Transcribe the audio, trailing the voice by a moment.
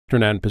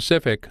Eastern and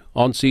Pacific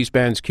on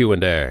C-SPAN's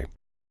Q&A.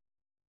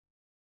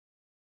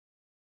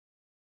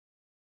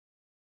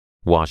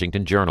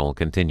 Washington Journal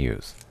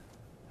continues.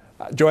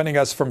 Joining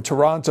us from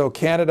Toronto,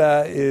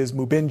 Canada is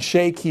Mubin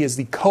Shaikh. He is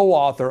the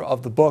co-author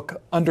of the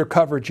book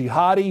Undercover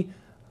Jihadi.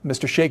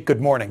 Mr. Shaikh,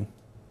 good morning.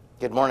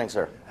 Good morning,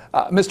 sir.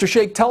 Mr.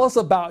 Shaikh, tell us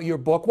about your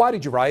book. Why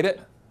did you write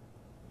it?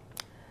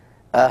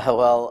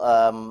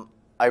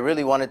 I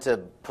really wanted to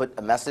put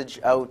a message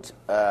out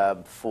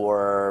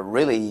for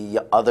really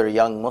other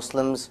young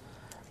Muslims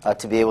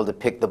to be able to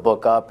pick the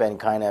book up and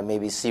kind of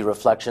maybe see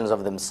reflections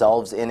of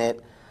themselves in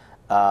it.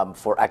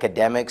 For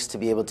academics to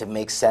be able to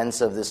make sense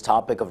of this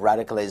topic of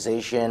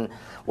radicalization,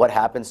 what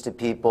happens to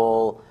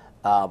people,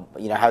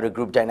 how do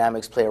group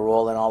dynamics play a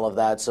role in all of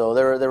that. So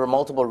there were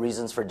multiple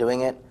reasons for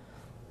doing it,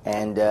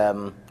 and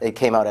it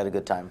came out at a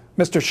good time.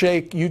 Mr.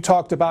 Shaikh, you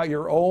talked about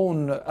your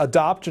own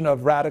adoption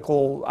of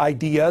radical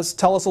ideas.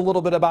 Tell us a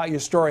little bit about your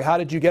story. How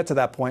did you get to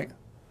that point?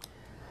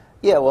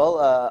 Yeah, well,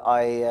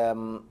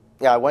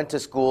 I went to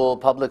school,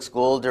 public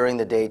school, during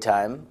the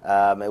daytime.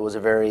 It was a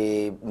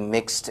very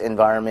mixed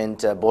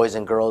environment. Boys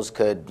and girls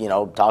could,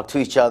 talk to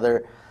each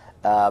other.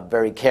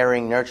 Very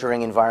caring,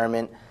 nurturing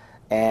environment.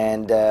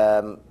 And,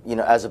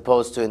 as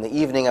opposed to in the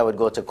evening, I would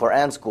go to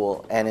Quran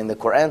school. And in the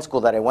Quran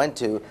school that I went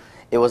to,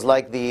 it was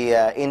like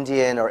the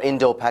Indian or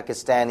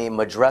Indo-Pakistani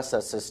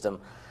madrasa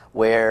system,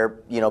 where,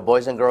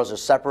 boys and girls are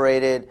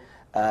separated.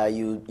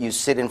 You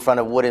sit in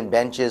front of wooden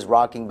benches,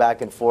 rocking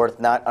back and forth,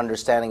 not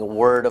understanding a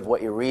word of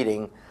what you're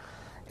reading.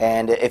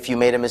 And if you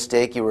made a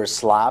mistake, you were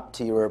slapped,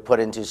 you were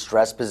put into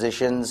stress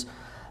positions.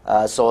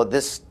 So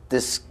this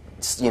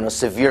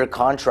severe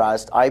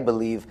contrast, I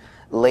believe,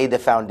 laid the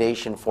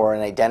foundation for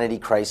an identity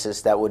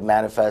crisis that would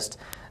manifest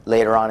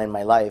later on in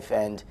my life.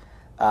 And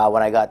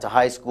when I got to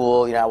high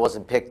school, I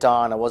wasn't picked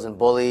on, I wasn't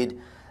bullied.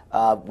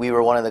 We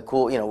were one of the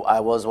cool, I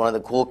was one of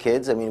the cool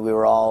kids. I mean, we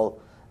were all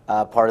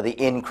part of the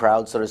in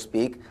crowd, so to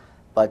speak.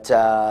 But,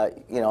 a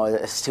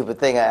stupid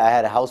thing, I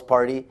had a house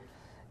party.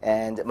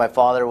 And my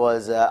father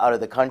was out of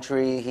the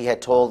country. He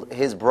had told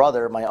his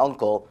brother, my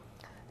uncle,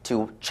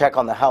 to check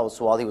on the house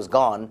while he was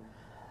gone.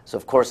 So,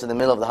 of course, in the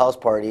middle of the house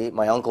party,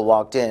 my uncle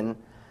walked in.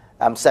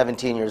 I'm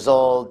 17 years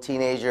old,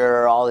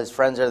 teenager, all his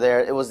friends are there.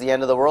 It was the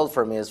end of the world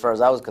for me as far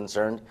as I was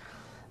concerned.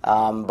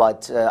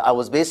 But I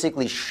was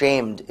basically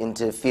shamed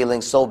into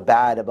feeling so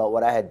bad about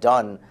what I had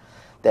done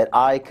that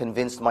I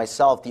convinced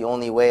myself the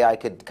only way I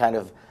could kind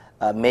of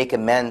make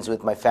amends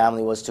with my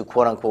family was to,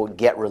 quote-unquote,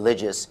 get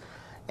religious.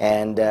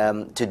 And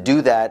to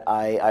do that,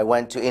 I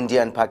went to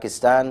India and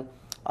Pakistan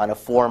on a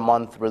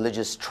 4-month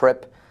religious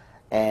trip.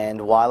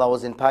 And while I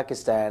was in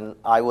Pakistan,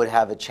 I would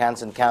have a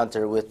chance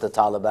encounter with the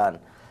Taliban.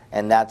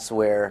 And that's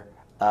where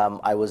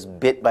I was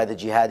bit by the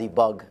jihadi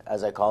bug,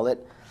 as I call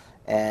it,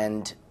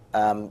 and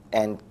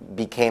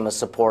became a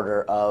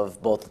supporter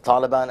of both the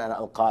Taliban and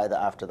Al-Qaeda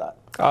after that.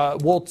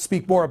 We'll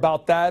speak more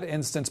about that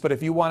instance, but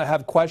if you want to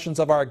have questions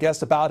of our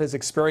guest about his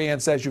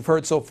experience, as you've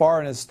heard so far,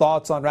 and his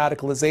thoughts on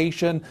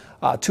radicalization,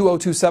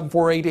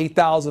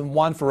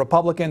 202-748-8001 for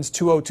Republicans,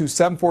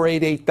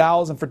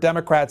 202-748-8000 for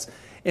Democrats.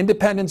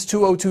 Independents,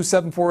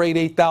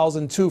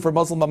 202-748-8002 for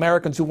Muslim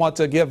Americans who want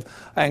to give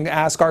and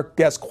ask our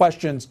guests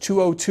questions,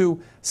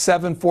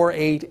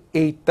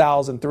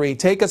 202-748-8003.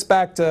 Take us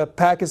back to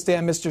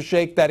Pakistan, Mr.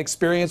 Shaikh, that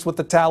experience with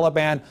the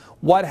Taliban.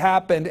 What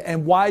happened,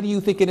 and why do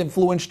you think it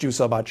influenced you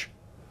so much?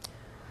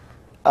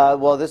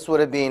 Well, this would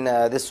have been,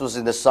 this was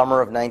in the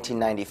summer of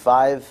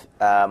 1995.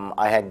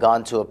 I had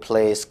gone to a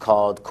place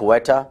called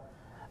Quetta.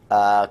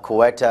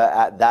 Quetta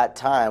at that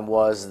time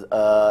was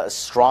a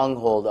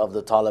stronghold of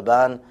the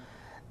Taliban.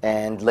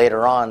 And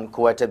later on,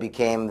 Quetta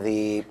became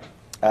the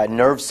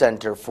nerve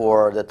center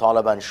for the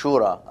Taliban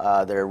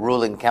Shura, their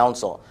ruling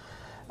council.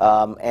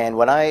 And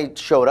when I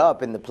showed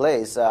up in the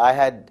place, I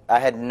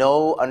had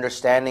no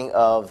understanding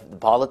of the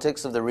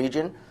politics of the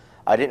region.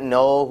 I didn't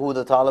know who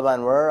the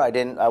Taliban were. I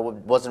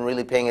wasn't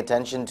really paying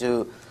attention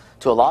to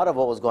a lot of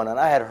what was going on.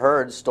 I had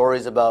heard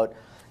stories about,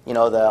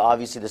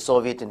 obviously the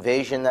Soviet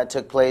invasion that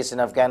took place in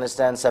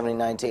Afghanistan,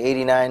 79 to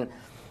 89.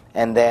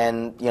 And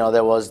then,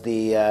 there was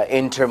the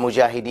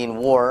inter-Mujahideen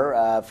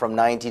war from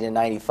 90 to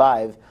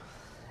 95.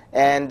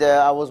 And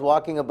I was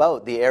walking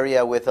about the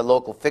area with a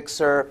local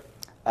fixer.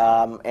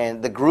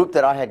 And the group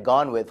that I had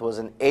gone with was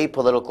an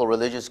apolitical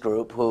religious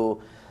group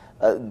who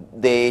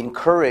they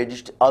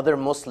encouraged other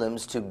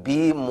Muslims to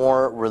be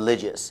more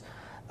religious.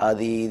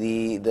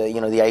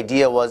 The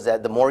idea was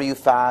that the more you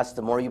fast,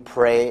 the more you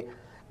pray,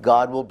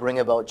 God will bring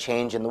about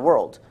change in the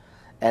world.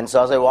 And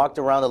so as I walked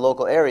around the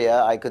local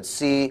area, I could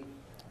see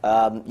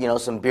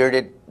some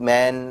bearded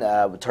men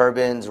with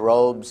turbans,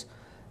 robes,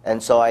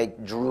 and so I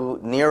drew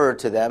nearer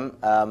to them,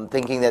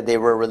 thinking that they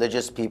were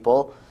religious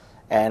people.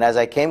 And as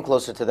I came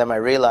closer to them, I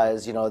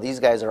realized, these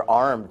guys are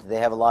armed. They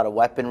have a lot of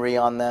weaponry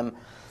on them.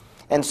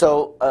 And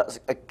so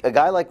a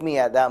guy like me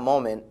at that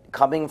moment,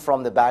 coming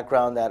from the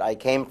background that I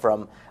came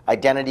from,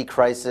 identity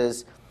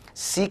crisis,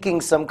 seeking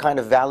some kind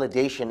of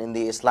validation in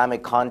the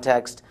Islamic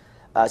context,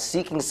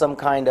 seeking some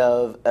kind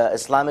of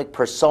Islamic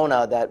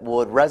persona that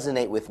would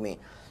resonate with me.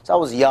 So I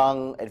was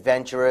young,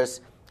 adventurous.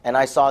 and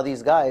I saw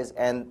these guys,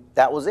 and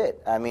that was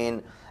it. I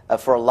mean,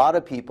 for a lot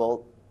of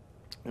people,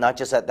 not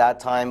just at that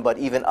time, but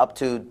even up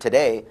to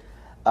today,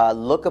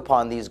 look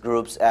upon these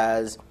groups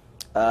as,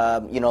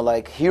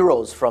 like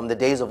heroes from the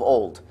days of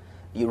old.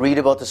 You read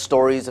about the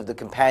stories of the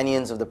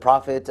companions of the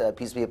Prophet,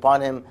 peace be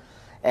upon him,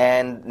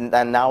 and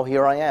now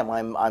here I am.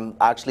 I'm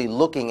actually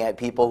looking at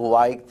people who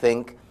I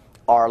think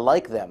are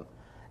like them.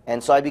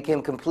 And so I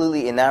became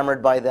completely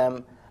enamored by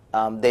them.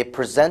 They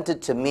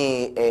presented to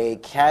me a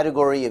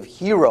category of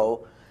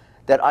hero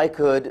that I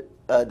could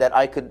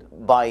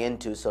buy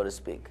into, so to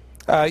speak.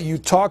 You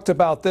talked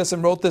about this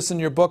and wrote this in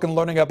your book and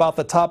learning about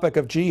the topic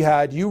of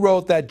jihad. You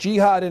wrote that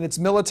jihad in its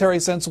military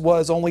sense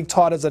was only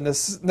taught as a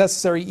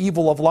necessary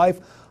evil of life,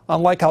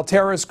 unlike how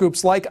terrorist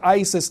groups like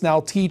ISIS now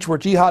teach, where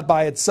jihad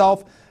by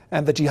itself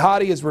and the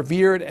jihadi is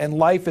revered and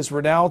life is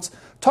renounced.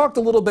 Talked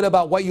a little bit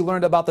about what you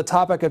learned about the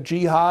topic of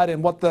jihad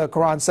and what the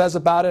Quran says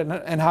about it,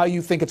 and how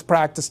you think it's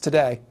practiced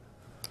today.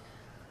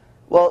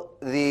 Well,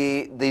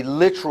 the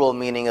literal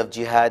meaning of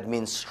jihad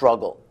means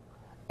struggle.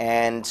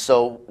 And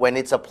so when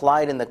it's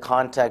applied in the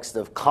context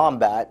of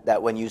combat,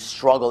 that when you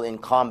struggle in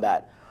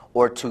combat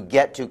or to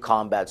get to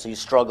combat, so you're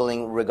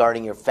struggling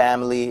regarding your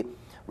family,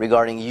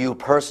 regarding you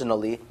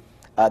personally,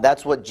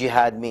 that's what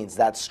jihad means,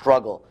 that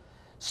struggle.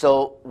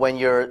 So when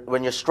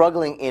you're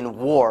struggling in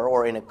war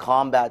or in a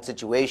combat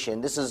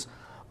situation, this is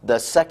the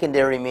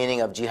secondary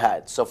meaning of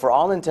jihad. So for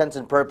all intents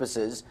and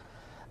purposes,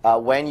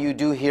 when you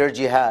do hear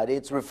jihad,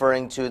 it's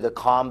referring to the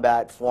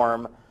combat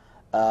form,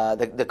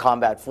 the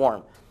combat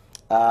form.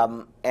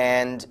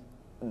 And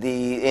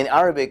in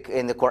Arabic,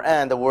 in the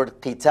Quran, the word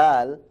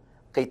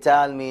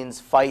qital means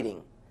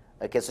fighting.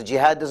 Okay, so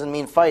jihad doesn't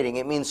mean fighting,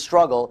 it means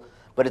struggle,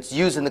 but it's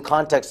used in the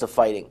context of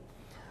fighting.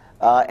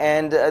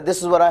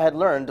 This is what I had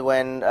learned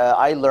when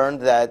I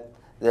learned that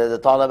the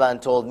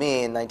Taliban told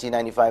me in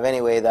 1995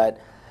 anyway, that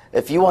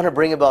if you want to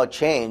bring about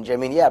change, I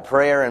mean, yeah,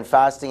 prayer and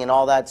fasting and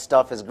all that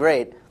stuff is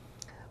great,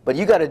 but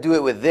you got to do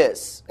it with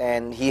this.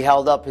 And he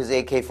held up his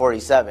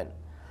AK-47.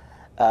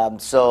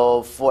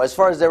 So as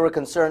far as they were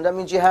concerned, I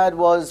mean, jihad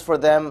was for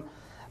them,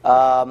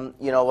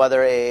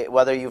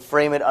 whether you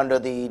frame it under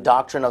the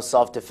doctrine of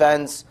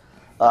self-defense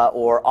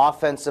or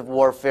offensive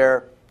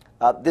warfare,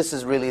 this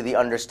is really the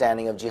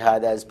understanding of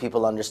jihad as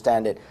people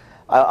understand it.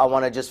 I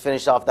want to just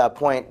finish off that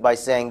point by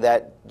saying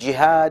that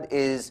jihad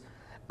is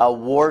a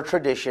war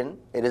tradition.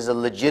 It is a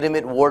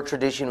legitimate war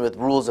tradition with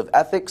rules of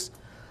ethics,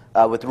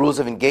 with rules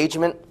of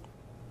engagement.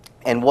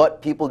 And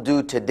what people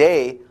do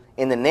today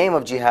in the name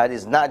of jihad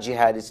is not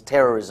jihad, it's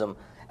terrorism.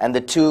 And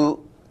the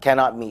two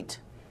cannot meet.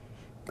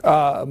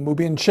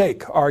 Mubin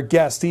Shaikh, our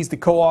guest, he's the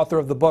co-author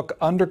of the book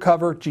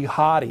Undercover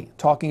Jihadi,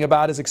 talking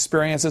about his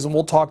experiences, and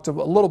we'll talk a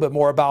little bit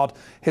more about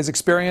his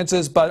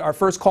experiences. But our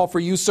first call for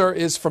you, sir,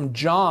 is from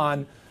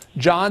John.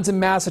 John's in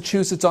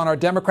Massachusetts on our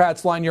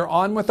Democrats line. You're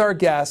on with our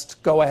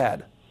guest. Go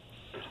ahead.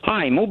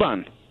 Hi,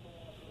 Mubin.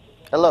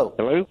 Hello.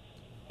 Hello.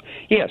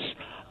 Yes.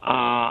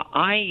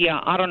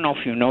 I don't know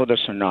if you know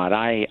this or not.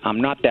 I'm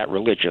not that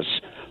religious,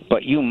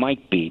 but you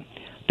might be.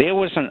 There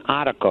was an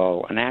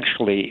article, and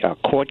actually a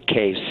court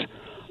case,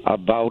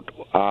 about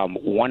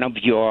one of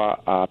your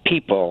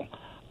people,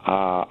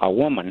 a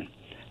woman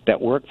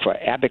that worked for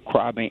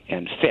Abercrombie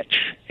and Fitch,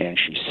 and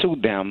she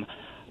sued them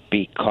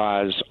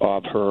because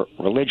of her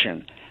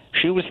religion.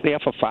 She was there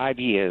for 5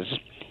 years,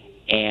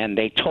 and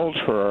they told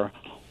her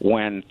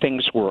when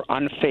things were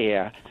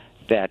unfair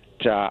that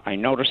I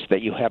noticed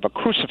that you have a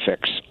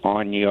crucifix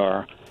on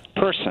your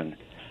person.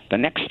 The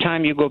next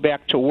time you go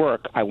back to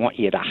work, I want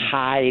you to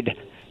hide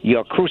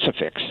your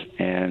crucifix.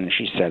 And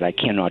she said, I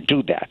cannot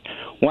do that.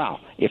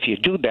 Well, if you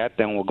do that,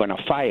 then we're going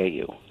to fire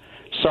you.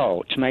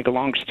 So, to make a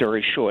long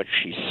story short,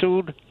 she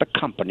sued the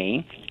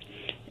company,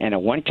 and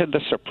it went to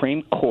the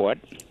Supreme Court,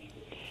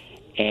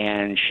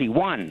 and she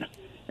won.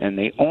 And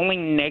the only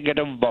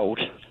negative vote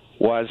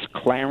was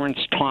Clarence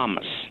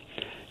Thomas.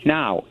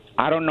 Now,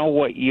 I don't know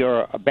what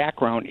your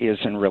background is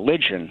in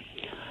religion.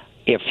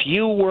 If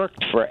you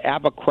worked for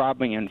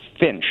Abercrombie and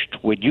Fitch,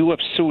 would you have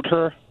sued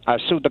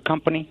the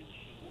company?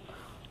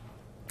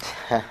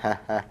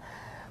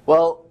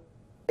 Well,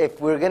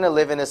 if we're going to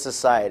live in a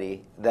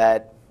society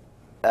that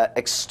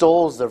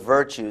extols the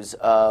virtues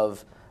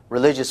of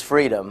religious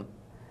freedom,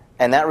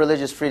 and that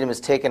religious freedom is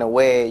taken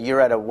away, you're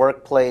at a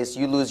workplace,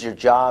 you lose your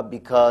job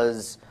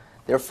because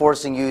they're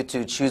forcing you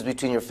to choose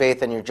between your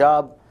faith and your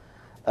job,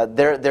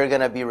 they're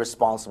going to be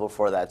responsible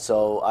for that.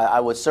 So I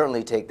would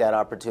certainly take that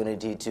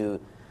opportunity to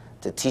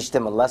teach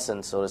them a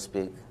lesson, so to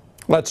speak.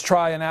 Let's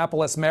try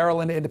Annapolis,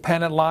 Maryland,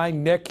 independent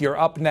line. Nick, you're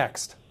up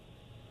next.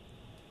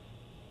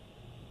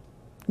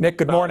 Nick,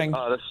 good morning.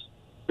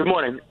 Good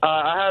morning.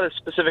 I had a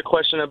specific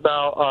question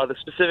about the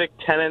specific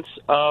tenets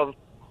of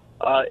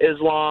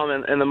Islam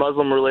and the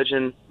Muslim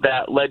religion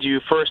that led you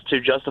first to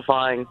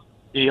justifying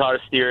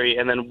jihadist theory,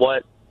 and then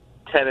what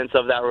tenets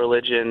of that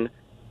religion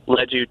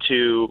led you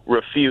to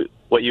refute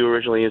what you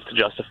originally used to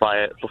justify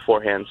it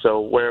beforehand.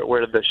 So where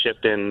did the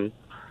shift in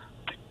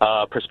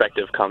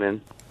perspective come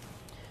in?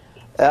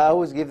 I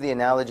always give the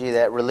analogy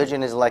that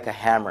religion is like a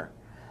hammer.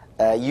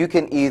 you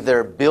can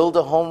either build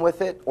a home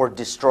with it or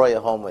destroy a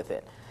home with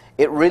it.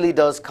 It really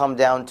does come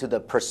down to the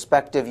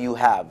perspective you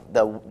have,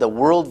 the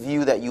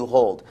worldview that you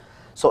hold.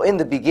 So in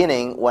the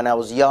beginning, when I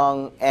was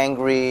young,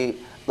 angry,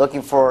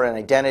 looking for an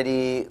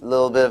identity, a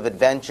little bit of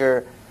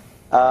adventure,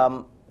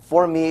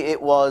 for me it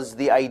was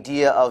the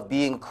idea of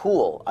being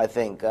cool, I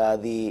think.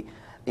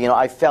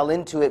 I fell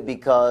into it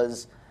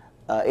because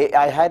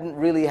I hadn't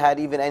really had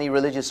even any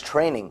religious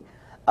training,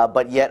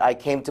 but yet I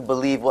came to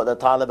believe what the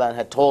Taliban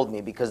had told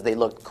me because they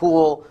looked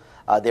cool.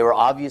 They were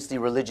obviously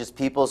religious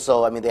people,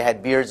 so I mean they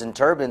had beards and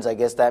turbans. I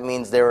guess that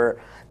means they were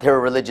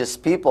religious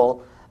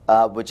people,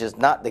 which is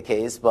not the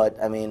case. But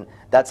I mean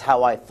that's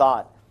how I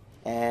thought.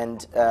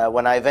 And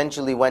when I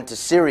eventually went to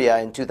Syria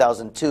in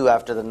 2002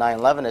 after the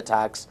 9/11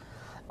 attacks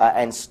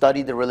and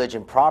studied the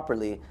religion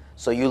properly,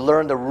 so you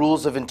learn the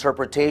rules of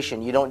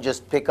interpretation. You don't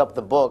just pick up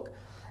the book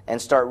and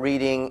start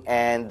reading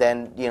and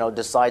then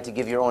decide to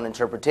give your own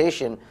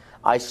interpretation.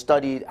 I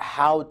studied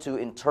how to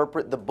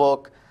interpret the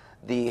book,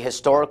 the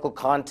historical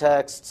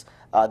contexts,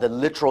 the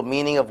literal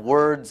meaning of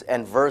words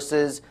and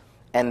verses,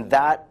 and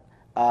that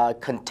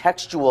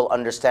contextual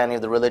understanding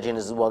of the religion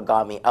is what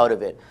got me out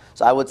of it.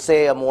 So I would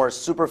say a more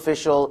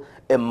superficial,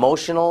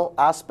 emotional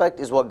aspect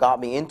is what got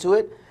me into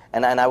it,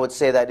 and I would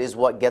say that is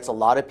what gets a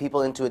lot of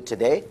people into it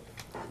today.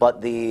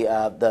 But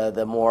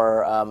the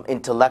more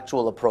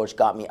intellectual approach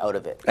got me out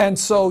of it. And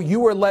so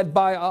you were led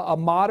by a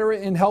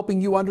moderate in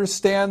helping you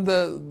understand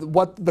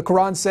what the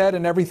Quran said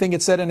and everything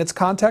it said in its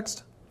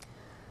context?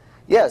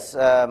 Yes,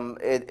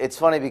 it's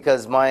funny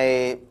because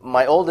my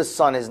oldest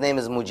son, his name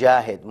is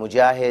Mujahid.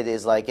 Mujahid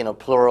is like,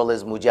 plural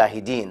is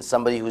Mujahideen,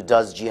 somebody who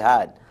does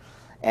jihad.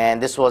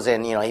 And this was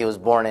he was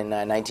born in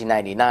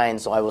 1999,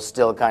 so I was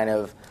still kind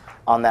of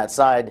on that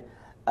side.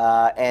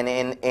 And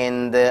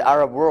in the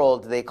Arab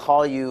world, they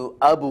call you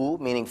Abu,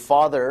 meaning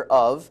father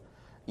of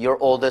your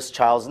oldest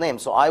child's name.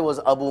 So I was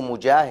Abu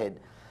Mujahid.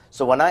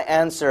 So when I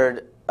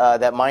answered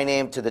that my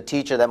name to the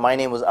teacher, that my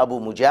name was Abu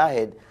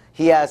Mujahid,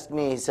 he asked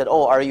me, he said,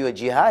 "Oh, are you a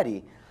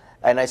jihadi?"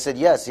 And I said,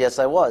 yes,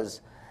 I was.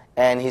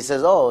 And he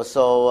says, "Oh,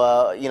 so,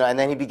 and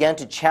then he began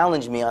to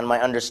challenge me on my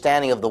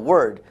understanding of the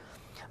word.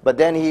 But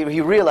then he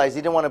realized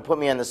he didn't want to put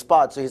me on the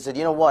spot, so he said,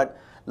 "You know what?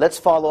 Let's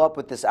follow up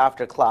with this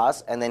after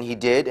class." And then he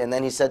did, and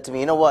then he said to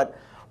me, "You know what?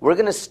 We're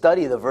going to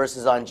study the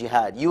verses on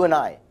jihad, you and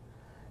I."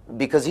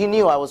 Because he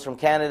knew I was from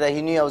Canada,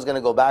 he knew I was going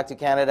to go back to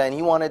Canada, and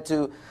he wanted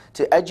to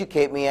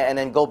educate me and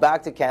then go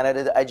back to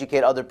Canada to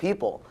educate other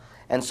people.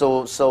 And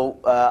so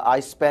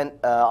I spent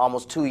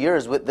almost 2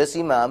 years with this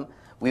imam.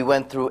 We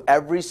went through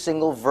every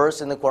single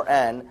verse in the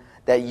Quran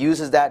that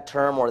uses that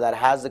term or that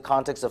has the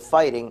context of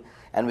fighting,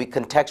 and we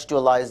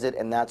contextualized it,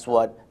 and that's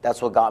what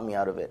got me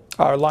out of it.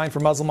 Our line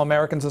for Muslim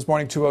Americans this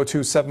morning,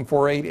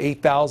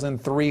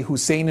 202-748-8003.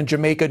 Hussein in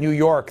Jamaica, New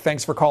York.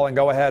 Thanks for calling.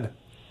 Go ahead.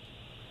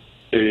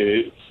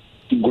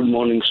 Good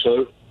morning,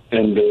 sir.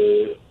 And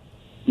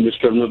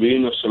Mr.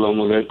 Mubin,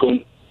 assalamu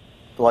alaikum.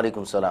 Wa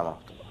alaikum salam.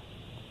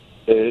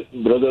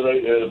 Brother,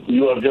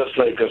 you are just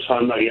like a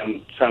son. I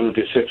am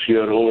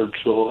 76-year-old,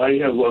 so I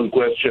have one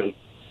question.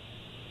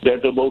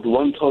 That about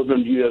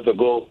 1,000 years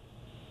ago,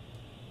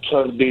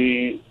 sir,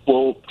 the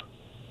Pope,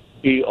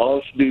 he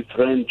asked the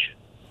French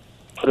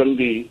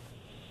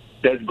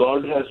that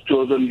God has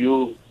chosen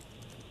you,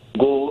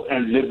 go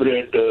and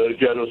liberate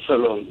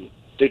Jerusalem.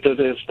 It is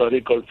a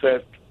historical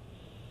fact.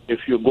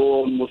 If you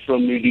go on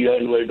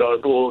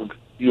MuslimMediaNY.org,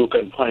 you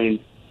can find.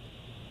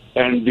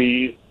 And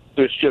the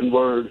Christian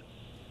world,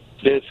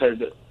 they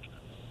said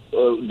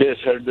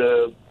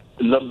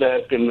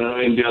Labbaik in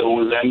their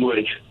own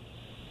language.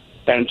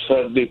 And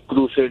sir, the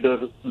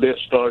Crusaders, they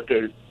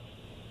started.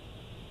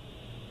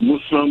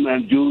 Muslim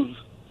and Jews,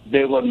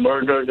 they were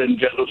murdered in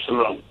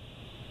Jerusalem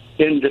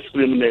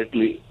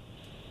indiscriminately.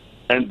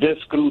 And this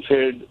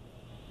crusade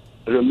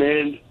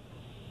remained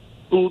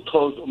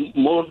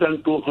more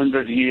than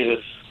 200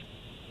 years.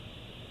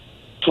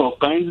 So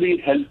kindly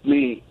help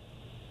me,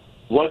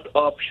 what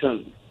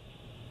option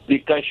the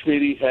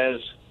Kashmiri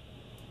has,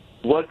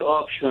 what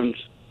options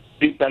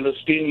the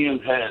Palestinian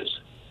has.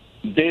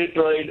 They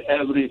tried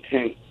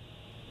everything.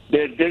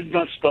 They did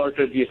not start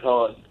a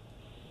jihad.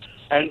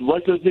 And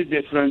what is the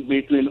difference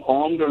between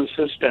armed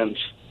resistance?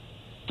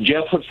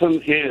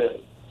 Jefferson here,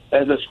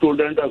 as a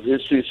student of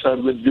history, sir,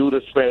 with due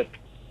respect,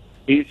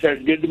 he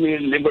said, "Give me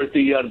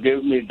liberty or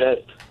give me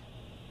death."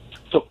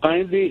 So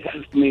kindly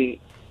help me,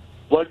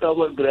 what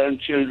our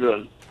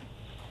grandchildren,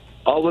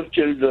 our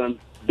children,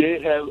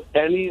 they have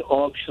any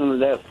option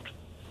left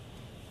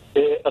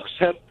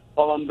except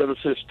armed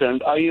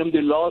resistance. I am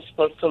the last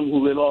person who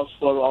will ask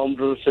for armed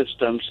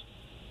resistance.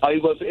 I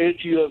was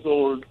 8 years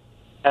old,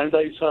 and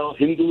I saw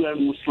Hindu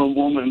and Muslim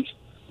women,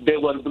 they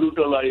were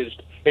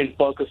brutalized in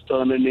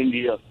Pakistan and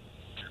India.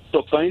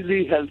 So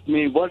kindly help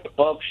me, what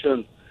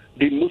option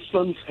the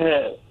Muslims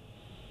have.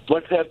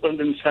 What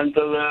happened in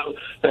central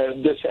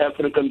this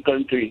African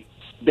country?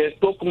 They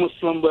took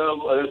Muslim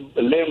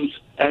limbs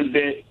and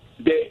they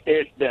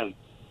ate them.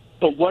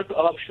 So what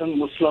option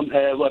Muslim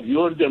have or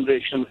your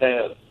generation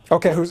have?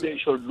 Okay,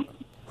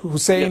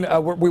 Hussein,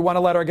 we want to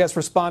let our guest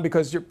respond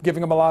because you're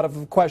giving him a lot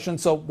of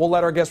questions, so we'll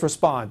let our guest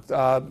respond.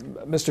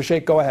 Mr.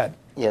 Shaikh, go ahead.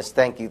 Yes,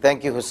 thank you.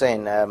 Thank you,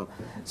 Hussein.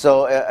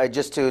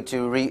 Just the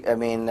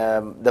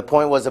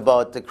point was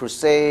about the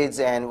Crusades,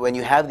 and when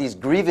you have these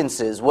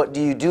grievances, what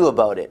do you do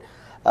about it?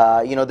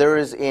 There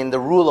is in the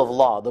rule of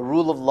law. The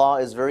rule of law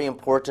is very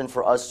important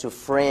for us to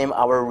frame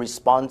our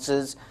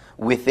responses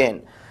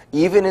within.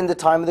 Even in the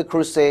time of the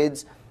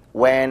Crusades,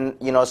 when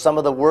some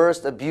of the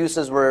worst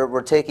abuses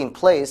were taking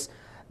place,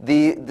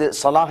 the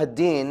Salah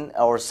ad-Din,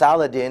 or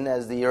Saladin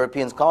as the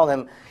Europeans call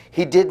him,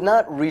 he did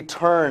not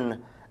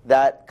return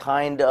that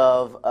kind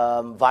of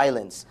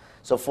violence.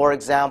 So for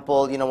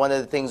example, one of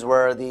the things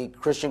where the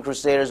Christian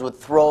Crusaders would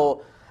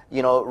throw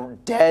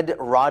dead,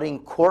 rotting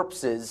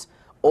corpses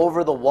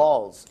over the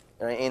walls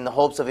in the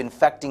hopes of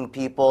infecting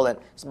people, and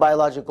it's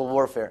biological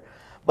warfare.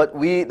 But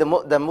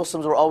the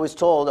Muslims were always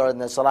told, or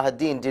the Salah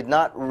ad-Din did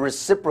not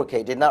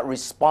reciprocate, did not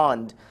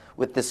respond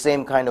with the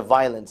same kind of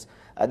violence.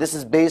 This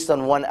is based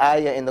on one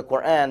ayah in the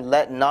Quran: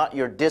 let not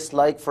your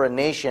dislike for a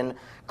nation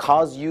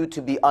cause you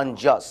to be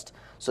unjust.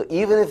 So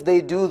even if they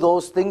do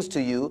those things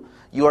to you,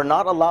 you are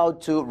not allowed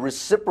to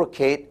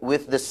reciprocate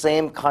with the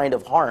same kind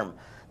of harm.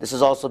 This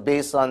is also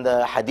based on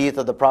the hadith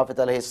of the Prophet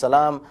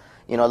ﷺ,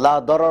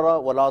 la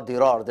darara wa la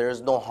dirar. There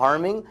is no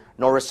harming,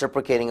 no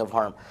reciprocating of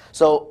harm.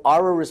 So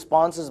our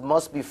responses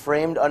must be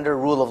framed under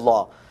rule of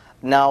law.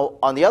 Now,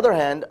 on the other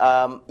hand,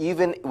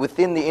 even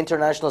within the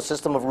international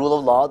system of rule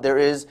of law, there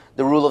is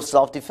the rule of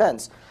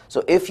self-defense.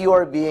 So if you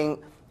are being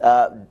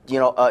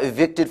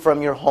evicted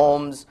from your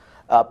homes,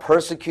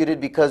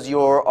 persecuted because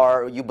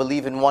you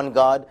believe in one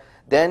God,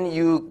 then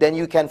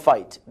you can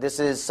fight. This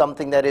is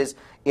something that is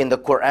in the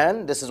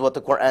Quran. This is what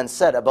the Quran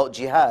said about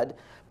jihad.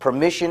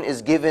 Permission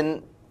is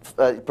given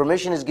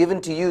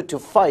to you to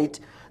fight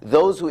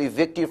those who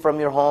evict you from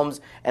your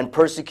homes and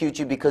persecute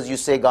you because you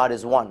say God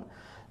is one.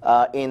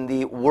 In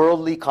the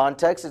worldly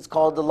context, it's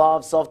called the law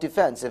of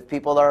self-defense. If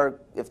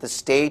the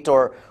state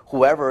or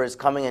whoever is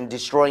coming and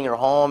destroying your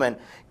home and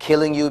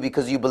killing you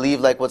because you believe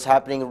like what's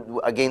happening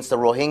against the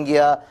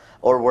Rohingya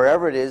or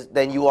wherever it is,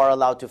 then you are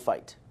allowed to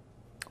fight.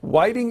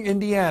 Whiting,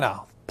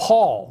 Indiana.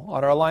 Paul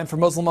on our line for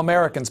Muslim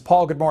Americans.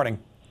 Paul, good morning.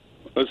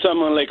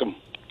 Assalamu alaikum.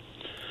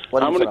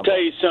 I'm going to tell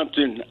you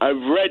something. I've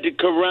read the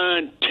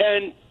Quran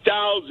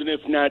 10,000,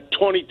 if not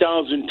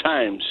 20,000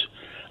 times.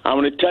 I'm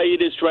going to tell you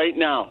this right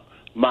now.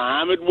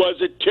 Muhammad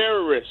was a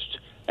terrorist,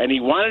 and he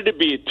wanted to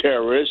be a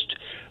terrorist.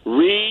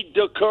 Read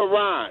the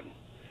Quran.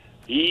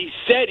 He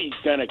said he's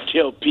going to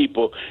kill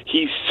people.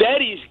 He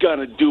said he's going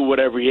to do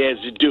whatever he has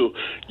to do.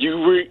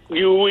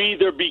 You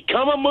either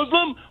become a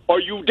Muslim or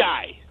you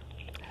die.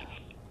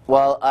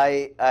 Well,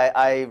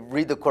 I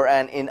read the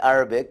Quran in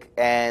Arabic,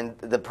 and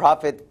the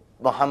Prophet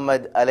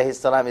Muhammad alayhi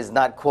salam is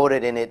not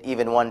quoted in it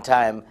even one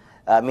time,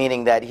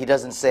 meaning that he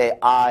doesn't say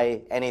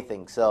I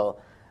anything. So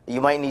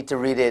you might need to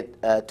read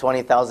it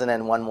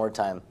 20,001 more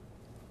time.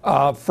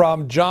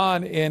 From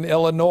John in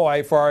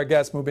Illinois for our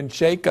guest, Mubin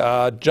Shaikh.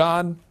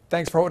 John,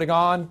 thanks for holding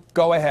on.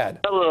 Go ahead.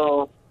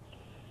 Hello.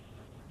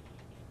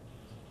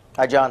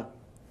 Hi, John.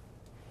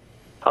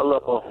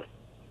 Hello.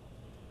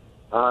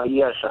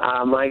 Yes,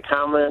 my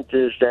comment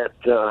is that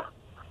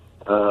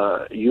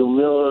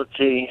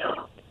humility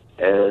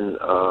and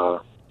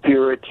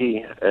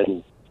purity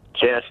and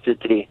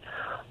chastity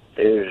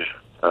is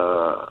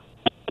a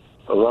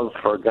love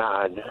for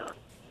God,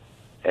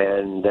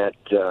 and that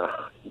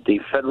the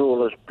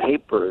Federalist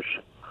Papers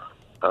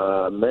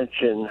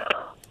mention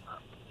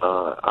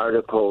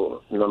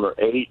Article number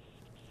 8,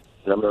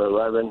 number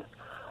 11,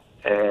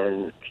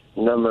 and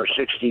number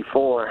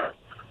 64,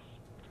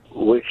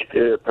 which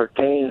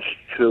pertains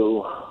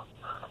to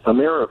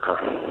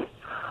America.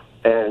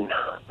 And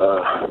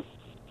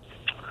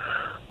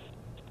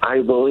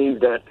I believe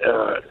that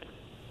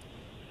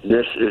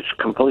this is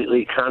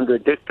completely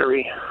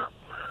contradictory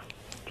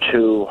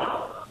to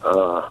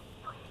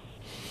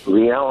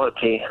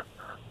reality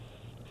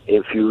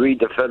if you read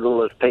the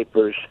Federalist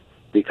Papers,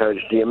 because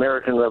the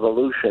American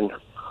Revolution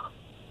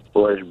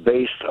was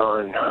based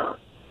on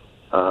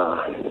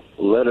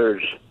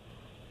letters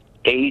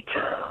 8,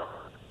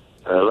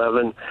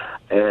 11,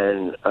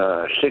 and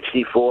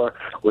 64,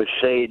 which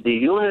say the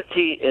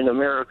unity in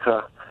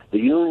America, the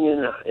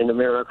union in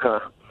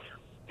America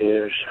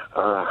is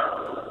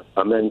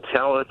a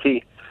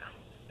mentality,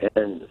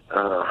 and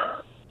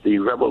the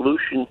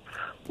revolution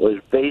was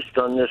based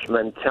on this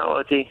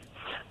mentality,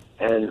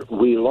 and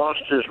we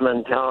lost this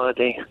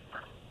mentality,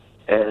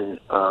 and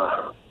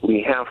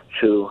we have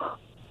to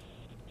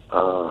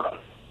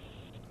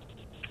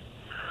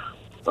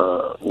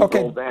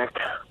go back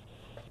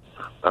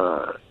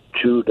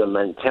to the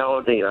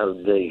mentality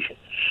of the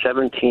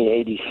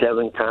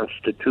 1787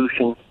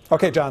 Constitution.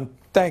 Okay, John,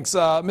 thanks.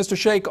 Mr.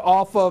 Shaikh,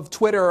 off of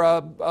Twitter,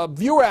 a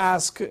viewer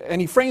asked,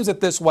 and he frames it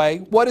this way: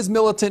 what is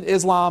militant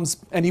Islam's,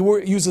 and he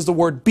uses the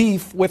word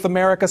beef, with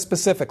America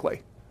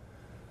specifically?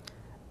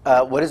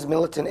 What is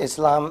militant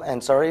Islam,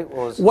 and sorry,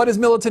 what is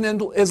militant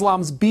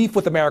Islam's beef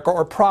with America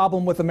or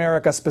problem with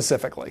America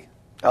specifically?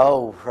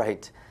 Oh,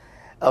 right.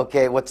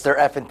 Okay, what's their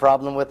effing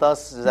problem with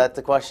us? Is that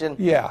the question?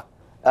 Yeah.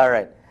 All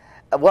right.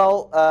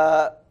 Well,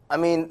 I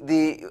mean,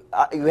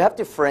 you have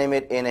to frame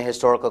it in a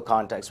historical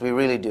context. We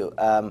really do.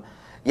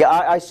 Yeah,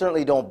 I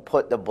certainly don't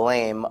put the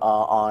blame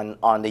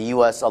on the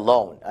U.S.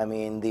 alone. I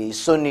mean, the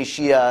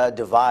Sunni-Shia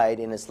divide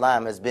in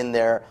Islam has been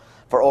there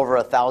for over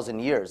 1,000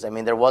 years. I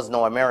mean, there was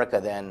no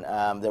America then.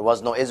 There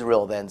was no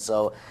Israel then.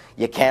 So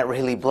you can't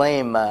really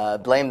blame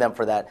them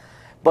for that.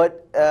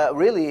 But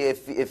really,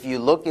 if you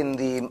look in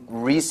the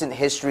recent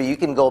history, you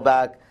can go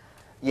back,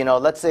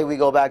 let's say we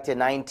go back to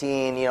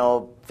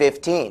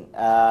 1915,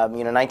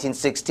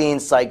 1916,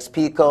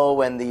 Sykes-Picot,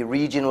 when the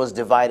region was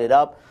divided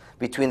up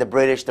between the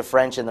British, the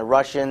French, and the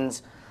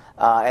Russians.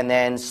 And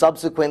then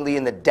subsequently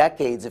in the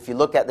decades, if you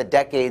look at the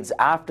decades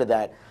after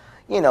that,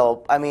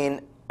 I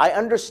mean, I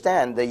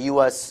understand the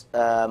U.S.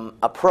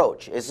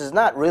 Approach. This is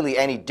not really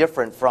any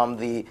different from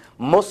the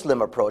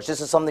Muslim approach. This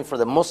is something for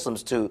the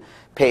Muslims to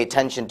pay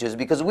attention to,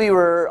 because we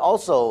were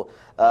also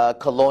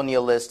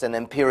colonialist and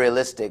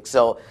imperialistic.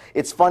 So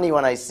it's funny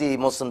when I see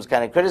Muslims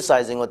kind of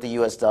criticizing what the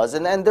U.S. does,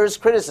 and there's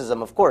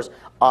criticism, of course,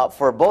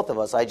 for both of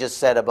us. I just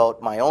said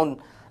about my own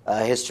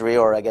history,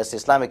 or I guess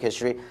Islamic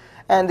history,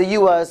 and the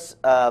U.S.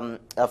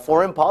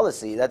 Foreign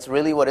policy. That's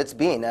really what it's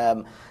been.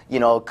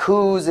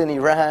 Coups in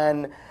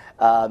Iran,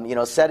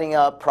 setting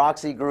up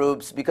proxy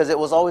groups, because it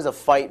was always a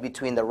fight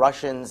between the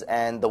Russians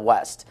and the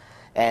West.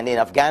 And in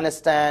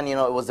Afghanistan, it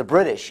was the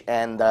British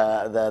and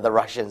the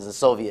Russians, the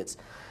Soviets.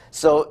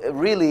 So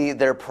really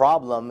their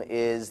problem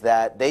is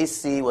that they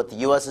see what the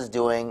U.S. is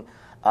doing,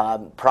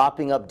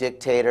 propping up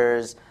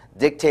dictators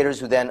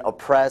who then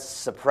oppress,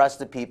 suppress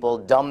the people,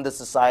 dumb the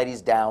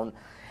societies down.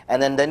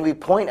 And then we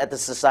point at the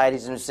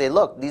societies and we say,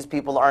 look, these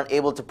people aren't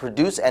able to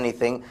produce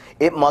anything.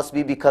 It must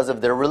be because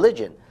of their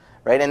religion.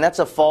 Right? And that's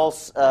a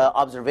false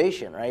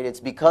observation, right? It's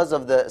because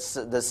of the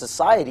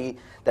society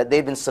that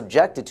they've been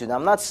subjected to. Now,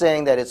 I'm not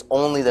saying that it's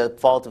only the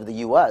fault of the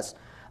U.S.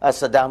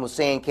 Saddam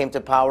Hussein came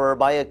to power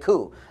by a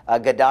coup.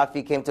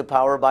 Gaddafi came to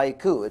power by a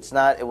coup.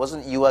 It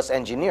wasn't U.S.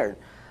 engineered.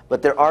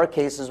 But there are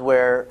cases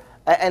where,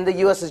 and the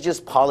U.S. is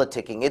just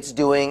politicking. It's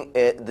doing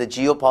the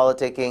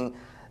geopoliticking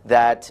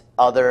that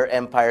other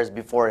empires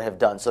before it have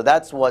done. So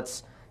that's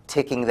what's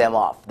ticking them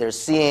off. They're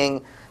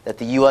seeing that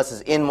the U.S.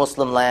 is in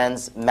Muslim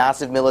lands,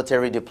 massive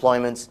military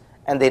deployments,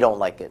 and they don't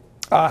like it.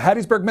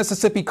 Hattiesburg,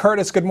 Mississippi.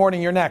 Curtis, good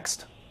morning. You're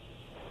next.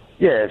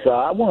 Yes,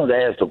 I wanted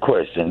to ask a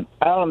question.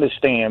 I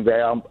understand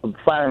that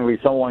finally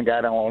someone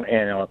got on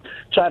and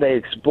tried to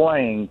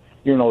explain,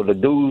 the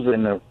do's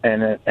and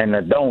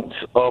the don'ts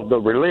of the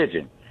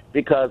religion,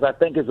 because I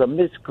think it's a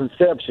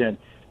misconception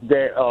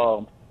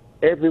that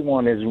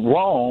everyone is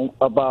wrong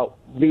about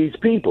these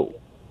people.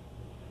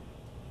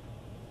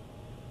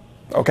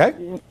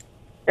 Okay.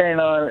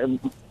 And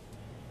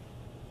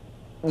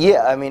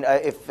yeah, I mean,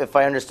 if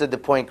I understood the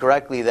point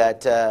correctly,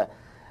 that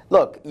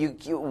look,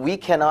 we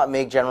cannot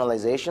make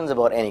generalizations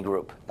about any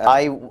group.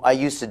 I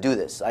used to do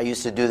this. I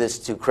used to do this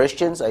to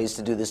Christians. I used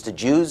to do this to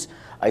Jews.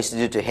 I used to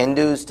do it to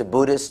Hindus, to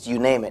Buddhists, you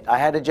name it. I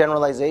had a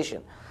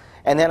generalization.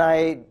 And then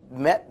I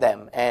met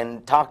them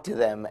and talked to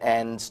them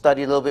and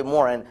studied a little bit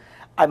more. And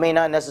I may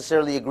not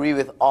necessarily agree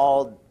with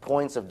all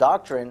points of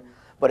doctrine,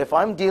 but if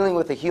I'm dealing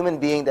with a human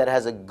being that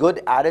has a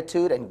good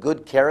attitude and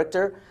good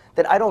character,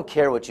 then I don't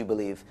care what you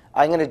believe.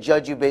 I'm going to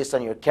judge you based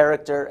on your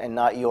character and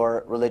not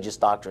your religious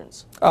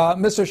doctrines.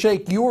 Mr.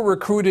 Shaikh, you were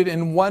recruited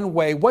in one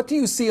way. What do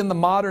you see in the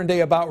modern day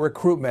about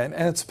recruitment?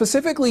 And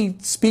specifically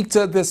speak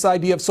to this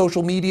idea of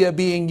social media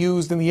being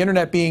used and the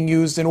internet being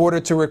used in order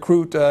to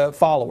recruit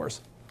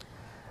followers.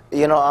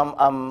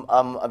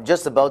 I'm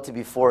just about to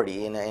be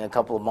 40 in a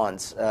couple of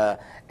months.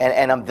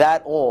 And I'm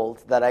that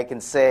old that I can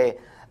say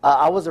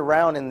I was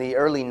around in the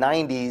early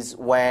 90s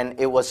when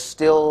it was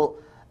still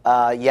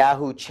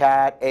Yahoo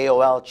chat,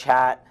 AOL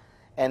chat,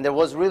 and that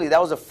was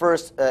the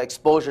first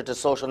exposure to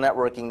social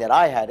networking that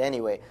I had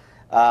anyway.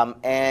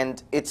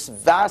 And it's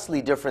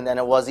vastly different than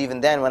it was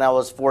even then when I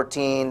was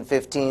 14,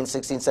 15,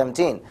 16,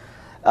 17.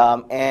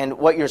 And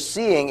what you're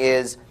seeing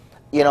is,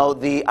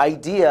 the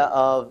idea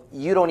of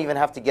you don't even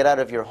have to get out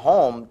of your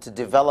home to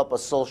develop a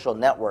social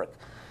network,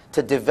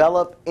 to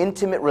develop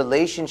intimate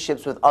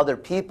relationships with other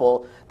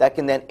people that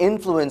can then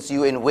influence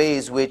you in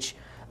ways which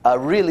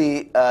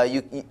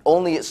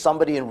only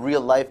somebody in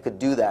real life could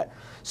do that.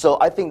 So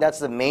I think that's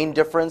the main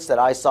difference that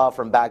I saw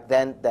from back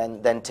then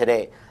than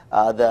today.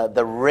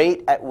 The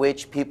rate at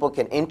which people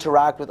can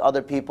interact with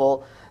other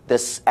people,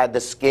 at the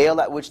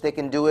scale at which they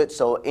can do it,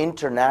 so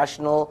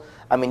international.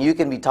 I mean, you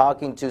can be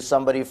talking to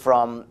somebody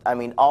from,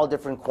 all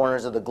different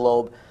corners of the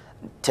globe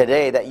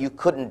today that you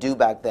couldn't do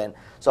back then.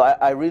 So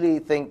I really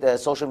think the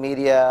social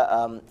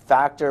media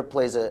factor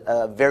plays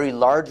a very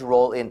large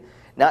role in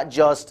not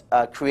just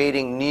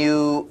creating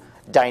new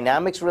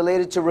dynamics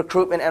related to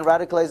recruitment and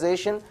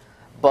radicalization,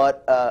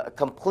 but a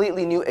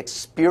completely new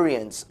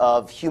experience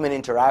of human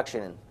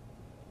interaction.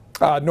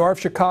 North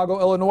Chicago,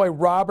 Illinois.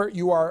 Robert,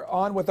 you are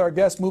on with our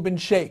guest, Mubin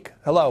Shaikh.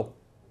 Hello.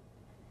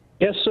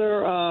 Yes,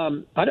 sir.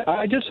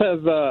 I just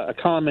have a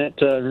comment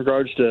in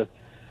regards to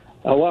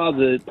a lot of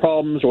the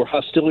problems or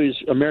hostilities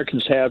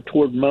Americans have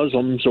toward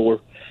Muslims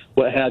or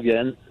what have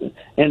you.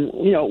 And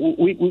you know,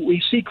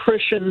 we see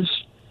Christians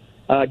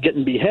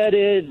getting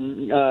beheaded,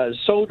 and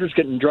soldiers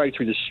getting dragged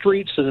through the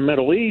streets in the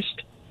Middle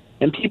East,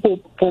 and people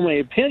form an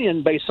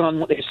opinion based on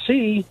what they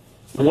see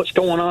and what's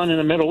going on in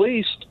the Middle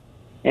East.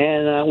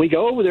 And we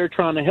go over there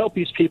trying to help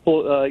these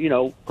people, you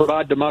know,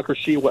 provide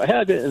democracy, what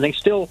have you, and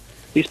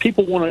these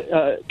people want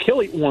to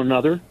kill one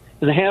another,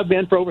 and they have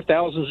been for over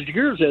thousands of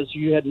years, as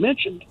you had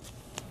mentioned.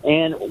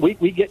 And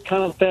we get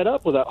kind of fed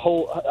up with that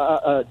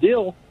whole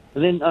deal.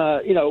 And then,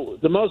 you know,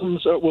 the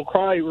Muslims will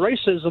cry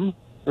racism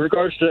in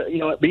regards to, you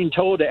know, being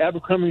told to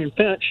Abercrombie and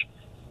Finch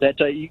that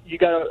you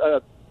got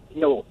to,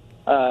 you know,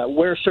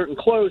 wear certain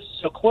clothes,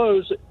 sell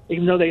clothes,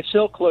 even though they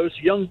sell clothes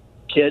to young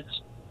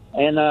kids.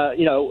 And,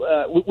 you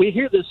know, we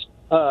hear this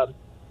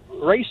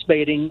race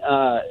baiting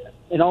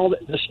and all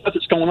the stuff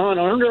that's going on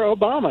under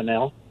Obama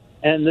now.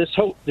 And this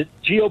whole the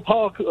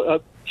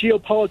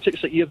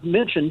geopolitics that you've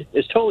mentioned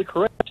is totally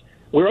correct.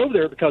 We're over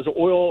there because of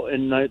oil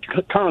and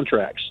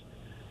contracts.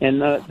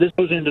 And this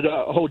goes into the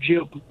whole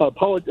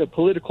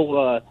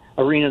geopolitical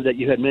arena that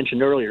you had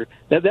mentioned earlier.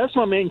 That's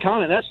my main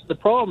comment. That's the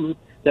problem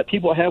that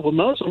people have with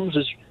Muslims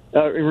is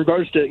in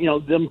regards to, you know,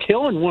 them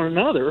killing one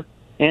another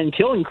and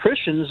killing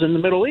Christians in the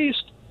Middle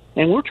East.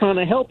 And we're trying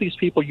to help these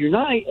people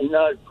unite and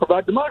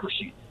provide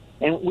democracy.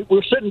 And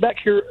we're sitting back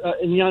here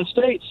in the United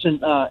States,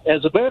 and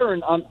as a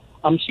veteran,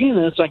 I'm seeing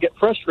this. I get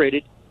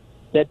frustrated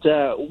that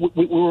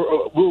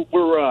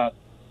we're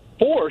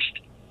forced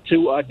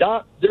to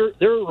adopt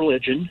their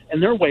religion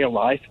and their way of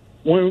life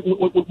when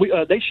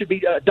they should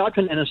be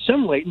adopting and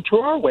assimilating to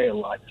our way of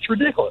life. It's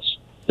ridiculous.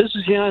 This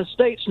is the United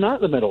States,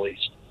 not the Middle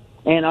East.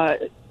 And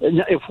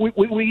if we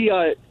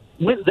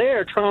went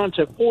there trying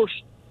to force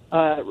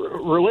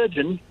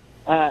religion,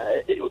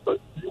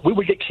 we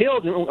would get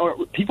killed,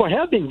 or people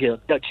have been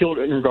got killed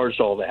in regards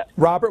to all that.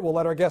 Robert, we'll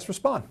let our guest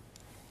respond.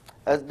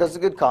 That's a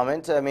good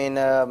comment. I mean,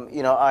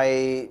 you know,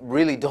 I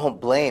really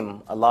don't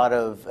blame a lot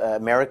of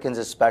Americans,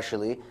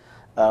 especially,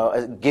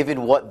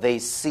 given what they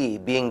see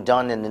being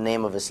done in the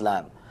name of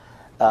Islam.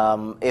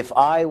 If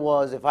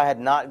I had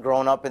not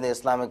grown up in the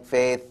Islamic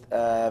faith,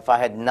 if I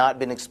had not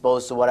been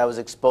exposed to what I was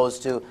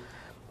exposed to,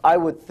 I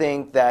would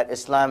think that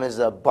Islam is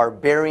a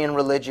barbarian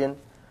religion.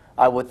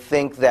 I would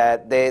think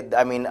that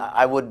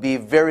I would be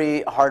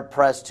very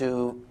hard-pressed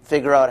to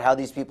figure out how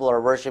these people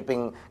are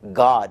worshiping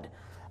God.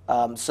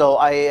 So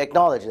I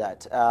acknowledge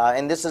that.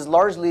 And this is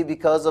largely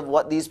because of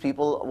what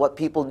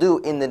people do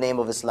in the name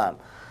of Islam.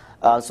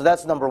 So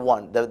that's number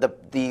one.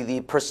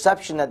 The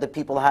perception that the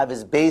people have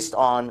is based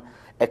on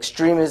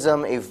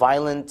extremism, a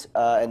violent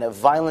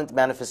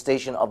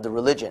manifestation of the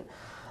religion.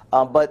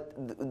 But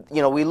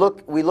you know, we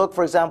look,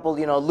 for example,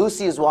 you know,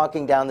 Lucy is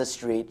walking down the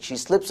street. She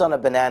slips on a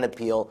banana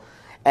peel.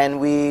 And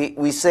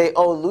we say,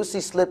 oh, Lucy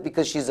slipped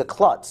because she's a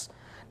klutz.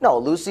 No,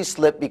 Lucy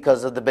slipped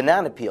because of the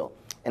banana peel.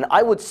 And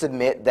I would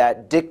submit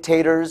that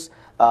dictators,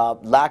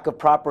 lack of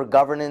proper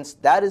governance,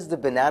 that is the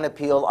banana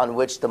peel on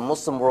which the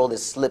Muslim world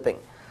is slipping.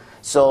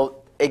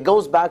 So it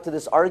goes back to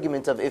this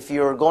argument of if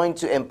you're going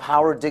to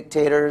empower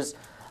dictators,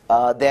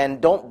 then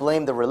don't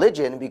blame the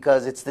religion,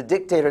 because it's the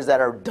dictators that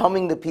are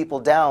dumbing the people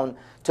down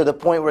to the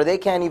point where they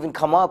can't even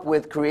come up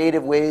with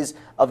creative ways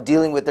of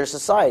dealing with their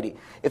society.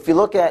 If you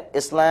look at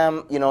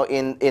Islam, you know,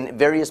 in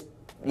various,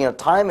 you know,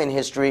 time in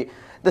history,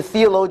 the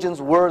theologians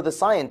were the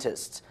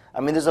scientists. I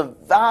mean, there's a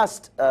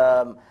vast,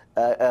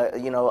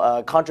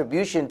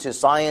 contribution to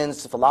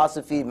science,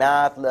 philosophy,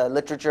 math,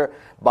 literature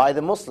by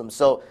the Muslims.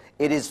 So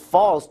it is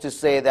false to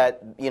say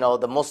that, you know,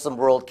 the Muslim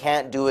world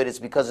can't do it, it's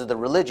because of the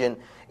religion.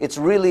 It's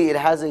really, it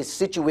has a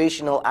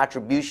situational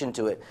attribution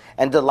to it.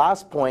 And the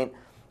last point,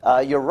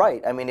 you're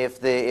right. I mean,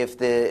 if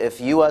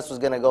U.S. was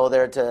going to go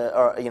there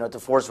to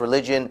force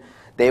religion,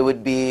 they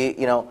would be,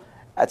 you know,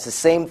 that's the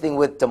same thing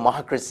with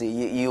democracy.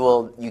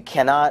 You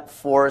cannot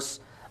force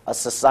a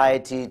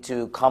society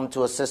to come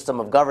to a system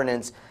of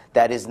governance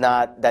that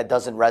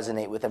doesn't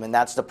resonate with them, and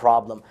that's the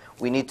problem.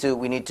 We need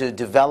to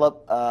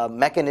develop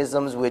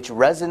mechanisms which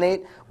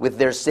resonate with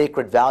their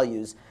sacred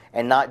values,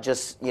 and not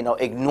just, you know,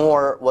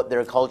 ignore what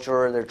their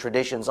culture or their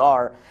traditions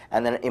are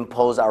and then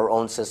impose our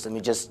own system.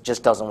 It just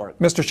doesn't work.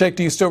 Mr. Shaikh,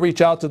 do you still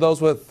reach out to those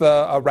with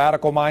a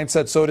radical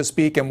mindset, so to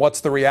speak, and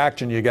what's the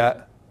reaction you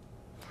get?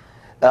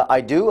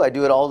 I do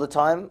it all the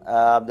time.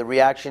 The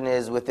reaction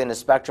is within a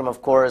spectrum,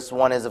 of course.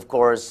 One is, of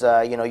course,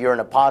 you know, you're an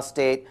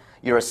apostate,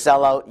 you're a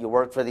sellout, you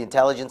work for the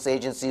intelligence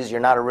agencies, you're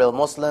not a real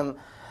Muslim.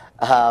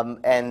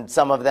 And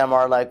some of them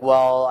are like,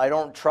 well, I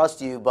don't trust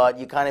you, but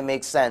you kind of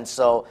make sense,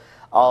 so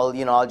I'll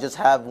just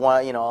have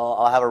one, you know,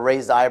 I'll have a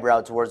raised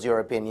eyebrow towards your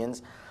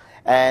opinions.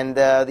 And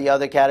the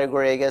other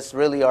category, I guess,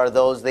 really are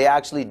those, they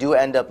actually do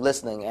end up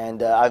listening.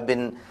 And I've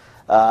been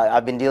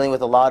dealing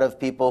with a lot of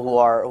people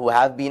who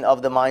have been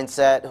of the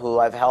mindset, who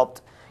I've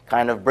helped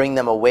kind of bring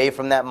them away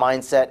from that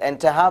mindset, and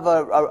to have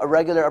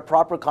a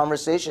proper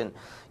conversation.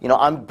 You know,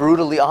 I'm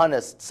brutally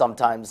honest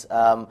sometimes.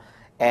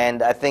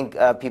 And I think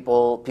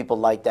people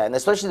like that, and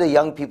especially the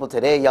young people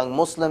today, young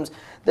Muslims,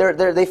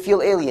 they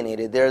feel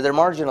alienated. They're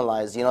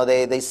marginalized. You know,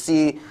 they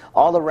see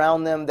all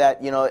around them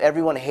that, you know,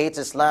 everyone hates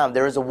Islam.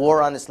 There is a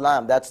war on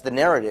Islam. That's the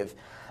narrative.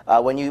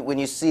 When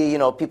you see, you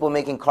know, people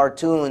making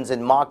cartoons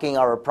and mocking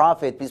our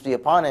Prophet, peace be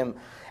upon him,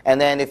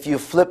 and then if you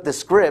flip the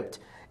script,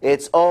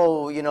 it's,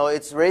 oh, you know,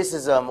 it's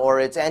racism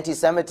or it's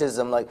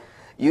anti-Semitism. Like,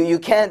 you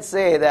can't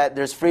say that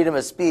there's freedom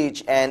of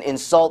speech and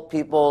insult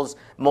people's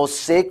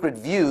most sacred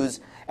views.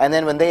 And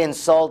then when they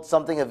insult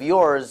something of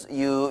yours,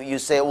 you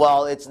say,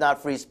 well, it's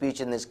not free speech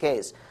in this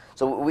case.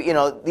 So, you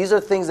know, these are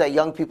things that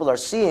young people are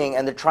seeing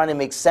and they're trying to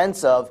make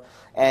sense of,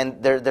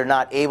 and they're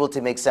not able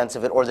to make sense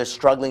of it, or they're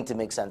struggling to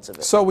make sense of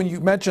it. So when you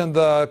mentioned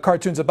the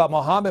cartoons about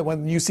Muhammad,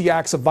 when you see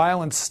acts of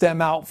violence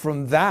stem out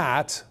from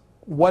that,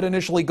 what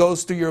initially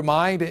goes through your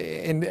mind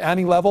in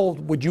any level?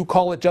 Would you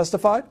call it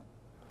justified?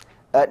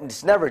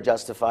 It's never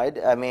justified.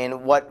 I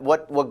mean,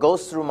 what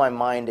goes through my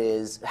mind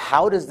is,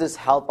 how does this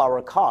help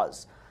our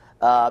cause?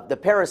 The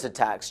Paris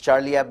attacks,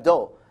 Charlie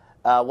Hebdo.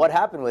 What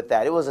happened with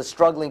that? It was a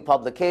struggling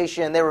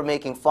publication. They were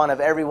making fun of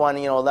everyone,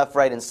 you know, left,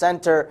 right, and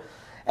center.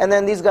 And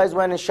then these guys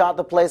went and shot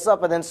the place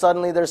up, and then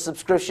suddenly their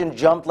subscription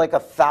jumped like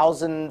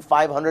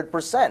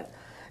 1,500%.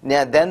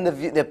 Now, then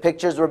the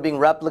pictures were being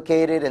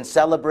replicated and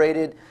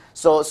celebrated.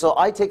 So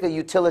I take a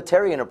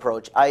utilitarian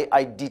approach.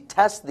 I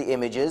detest the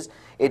images.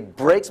 It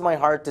breaks my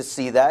heart to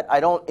see that. I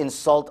don't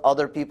insult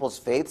other people's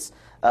faiths.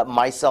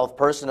 Myself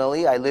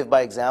personally, I live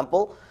by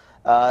example.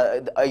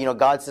 You know,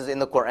 God says in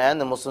the Quran,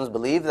 the Muslims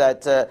believe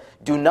that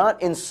do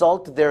not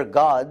insult their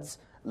gods,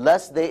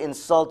 lest they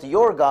insult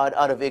your God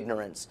out of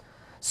ignorance.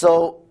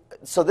 So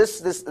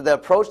the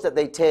approach that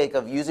they take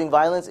of using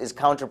violence is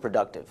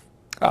counterproductive.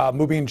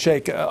 Mubin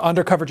Shaikh,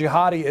 Undercover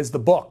Jihadi is the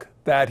book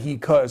that he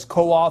has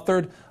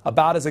co-authored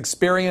about his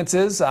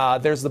experiences.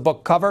 There's the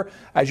book cover.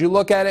 As you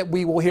look at it,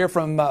 we will hear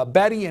from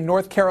Betty in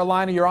North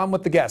Carolina. You're on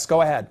with the guest.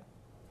 Go ahead.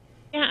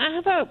 Yeah, I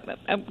have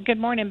a good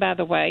morning, by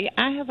the way.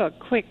 I have a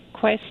quick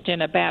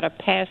question about a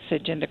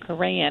passage in the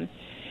Quran,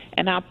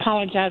 and I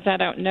apologize, I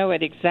don't know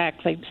it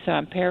exactly, so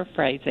I'm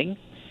paraphrasing.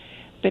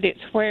 But it's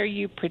where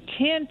you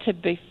pretend to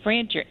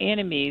befriend your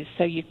enemies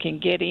so you can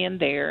get in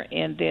there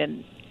and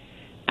then,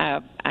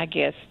 I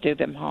guess, do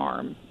them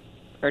harm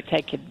or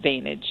take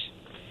advantage.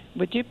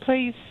 Would you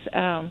please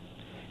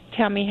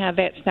tell me how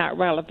that's not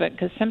relevant?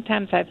 Because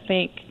sometimes I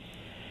think,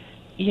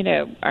 you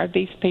know, are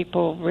these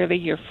people really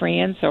your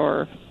friends,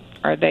 or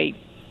are they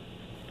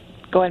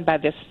going by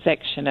this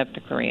section of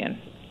the Quran?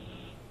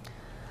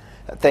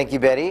 Thank you,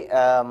 Betty.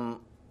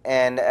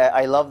 And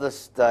I love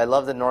this. I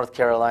love the North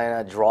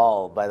Carolina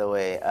drawl, by the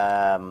way.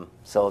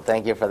 So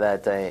thank you for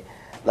that. I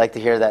like to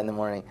hear that in the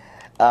morning.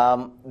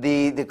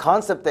 The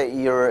concept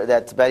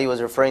that Betty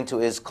was referring to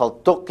is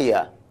called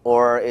tuqiyya,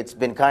 or it's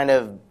been kind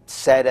of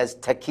said as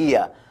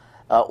taqiyya,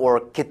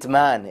 or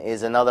kitman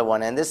is another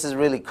one. And this is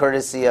really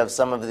courtesy of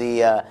some of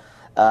the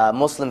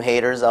Muslim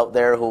haters out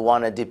there who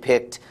want to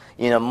depict,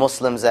 you know,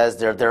 Muslims as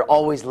they're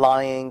always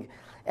lying,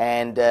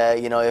 and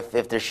you know,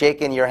 if they're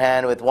shaking your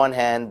hand with one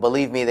hand,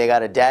 believe me, they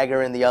got a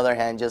dagger in the other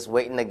hand just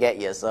waiting to get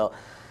you.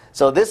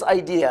 So this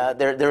idea,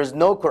 there is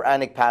no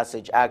Quranic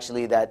passage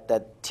actually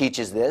that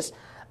teaches this.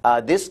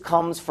 This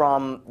comes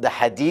from the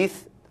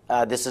hadith.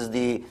 This is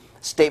the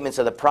statements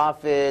of the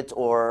Prophet,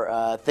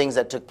 or things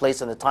that took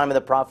place in the time of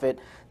the Prophet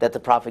that the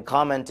Prophet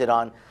commented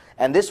on.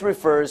 And this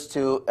refers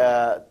to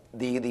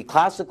the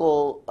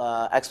classical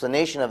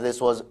explanation of this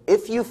was,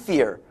 if you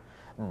fear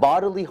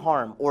bodily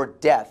harm or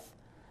death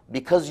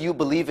because you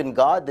believe in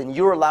God, then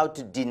you're allowed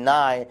to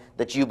deny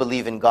that you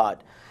believe in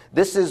God.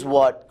 This is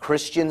what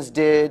Christians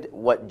did,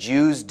 what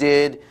Jews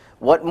did,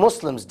 what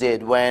Muslims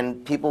did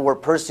when people were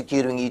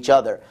persecuting each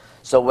other.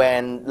 So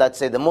when, let's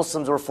say, the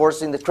Muslims were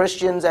forcing the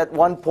Christians at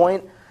one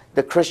point,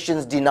 the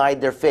Christians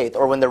denied their faith.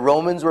 Or when the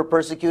Romans were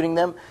persecuting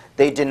them,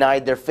 they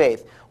denied their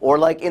faith. Or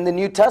like in the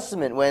New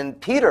Testament, when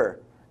Peter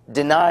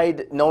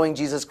denied knowing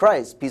Jesus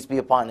Christ, peace be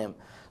upon him.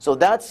 So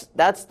that's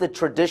the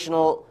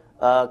traditional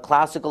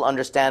classical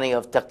understanding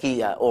of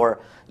taqiyya, or,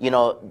 you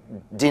know,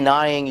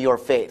 denying your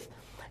faith.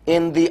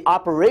 In the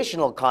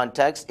operational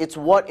context, it's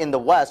what in the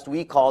West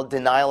we call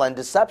denial and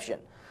deception.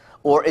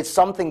 Or it's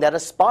something that a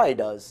spy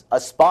does. A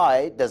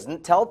spy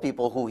doesn't tell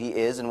people who he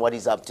is and what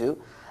he's up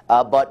to,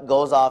 but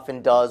goes off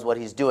and does what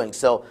he's doing.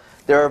 So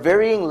there are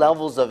varying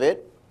levels of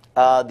it.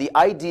 The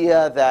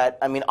idea that,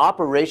 I mean,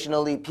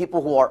 operationally,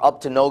 people who are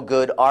up to no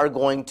good are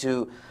going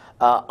to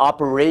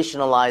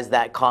operationalize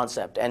that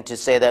concept, and to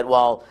say that,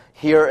 well,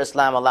 here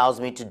Islam allows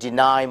me to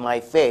deny my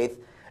faith,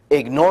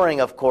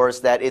 ignoring, of course,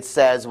 that it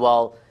says,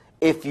 well,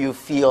 if you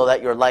feel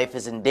that your life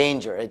is in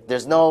danger.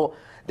 There's no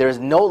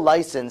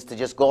license to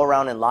just go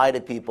around and lie to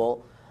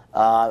people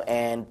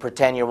and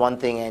pretend you're one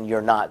thing and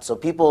you're not. So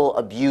people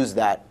abuse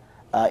that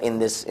in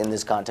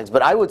this context.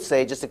 But I would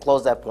say, just to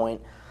close that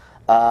point,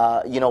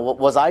 you know,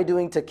 was I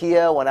doing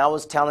taqiyya when I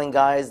was telling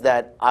guys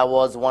that I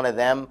was one of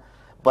them,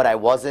 but I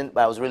wasn't?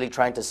 I was really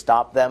trying to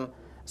stop them.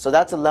 So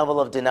that's a level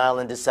of denial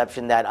and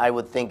deception that I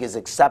would think is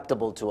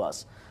acceptable to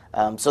us.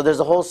 So there's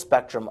a whole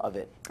spectrum of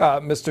it.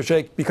 Mr.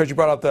 Shaikh, because you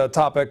brought up the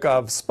topic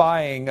of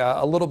spying,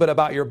 a little bit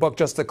about your book,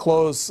 just to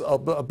close,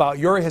 about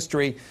your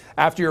history.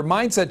 After your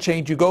mindset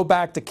change, you go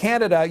back to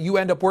Canada. You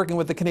end up working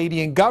with the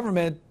Canadian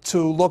government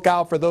to look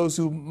out for those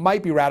who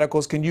might be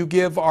radicals. Can you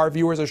give our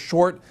viewers a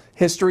short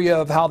history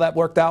of how that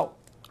worked out?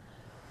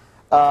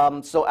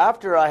 So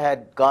after I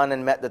had gone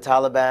and met the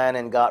Taliban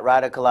and got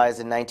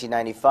radicalized in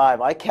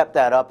 1995, I kept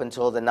that up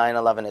until the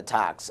 9/11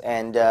 attacks.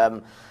 And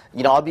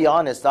you know, I'll be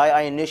honest,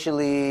 I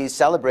initially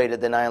celebrated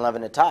the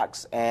 9/11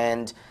 attacks.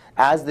 And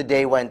as the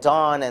day went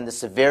on and the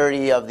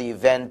severity of the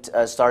event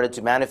started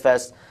to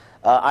manifest,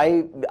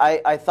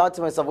 I thought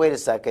to myself, wait a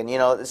second, you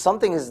know,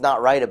 something is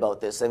not right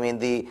about this. I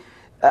mean,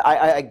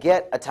 I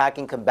get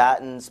attacking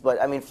combatants,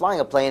 but I mean,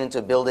 flying a plane into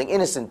a building,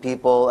 innocent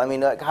people, I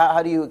mean,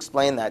 how do you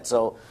explain that?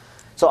 So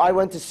I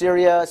went to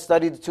Syria,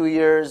 studied 2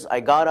 years, I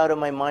got out of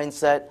my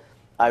mindset,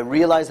 I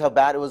realized how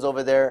bad it was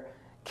over there,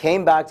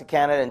 came back to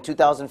Canada in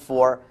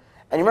 2004,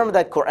 and you remember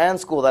that Quran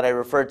school that I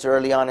referred to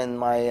early on in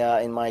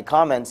my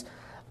comments?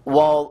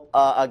 Well,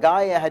 a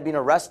guy had been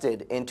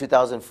arrested in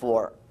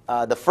 2004,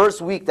 the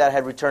first week that I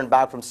had returned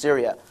back from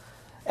Syria.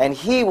 And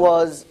he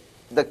was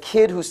the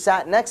kid who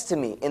sat next to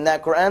me in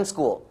that Quran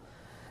school.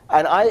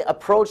 And I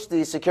approached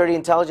the Security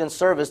Intelligence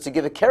Service to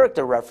give a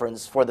character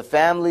reference for the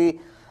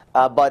family,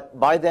 but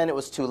by then it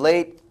was too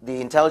late.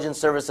 The Intelligence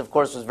Service, of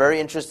course, was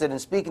very interested in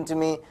speaking to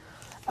me.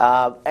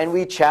 And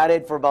we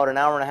chatted for about an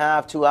hour and a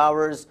half, 2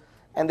 hours.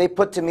 And they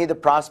put to me the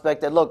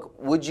prospect that, look,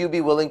 would you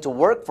be willing to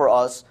work for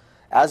us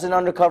as an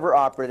undercover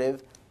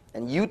operative,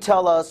 and you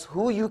tell us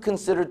who you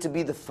consider to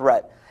be the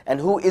threat and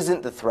who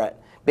isn't the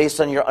threat,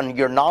 based on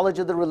your knowledge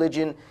of the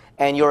religion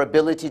and your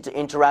ability to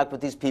interact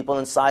with these people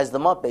and size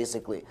them up,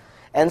 basically.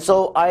 And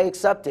so I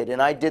accepted, and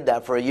I did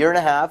that for a year and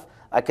a half.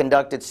 I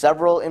conducted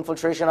several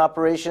infiltration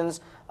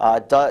operations,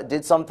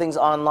 did some things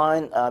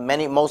online,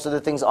 most of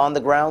the things on the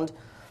ground.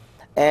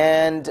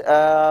 And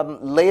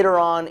later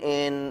on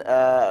in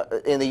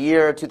the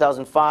year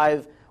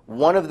 2005,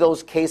 one of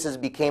those cases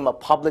became a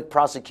public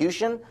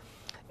prosecution,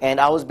 and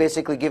I was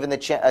basically given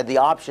the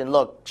option,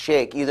 look,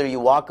 Sheikh, either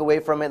you walk away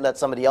from it, let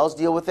somebody else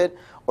deal with it,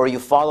 or you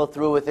follow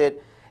through with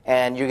it,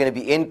 and you're going to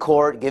be in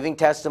court giving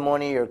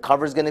testimony, your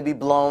cover's going to be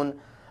blown.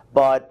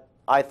 But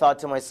I thought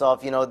to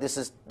myself, you know, this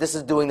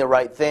is doing the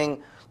right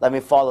thing, let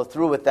me follow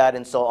through with that.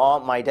 And so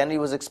my identity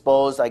was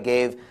exposed. I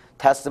gave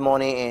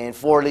testimony in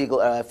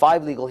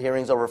 5 legal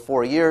hearings over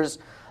 4 years,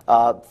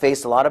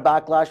 faced a lot of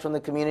backlash from the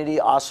community,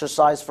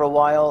 ostracized for a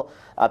while,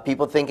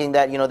 people thinking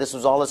that, you know, this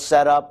was all a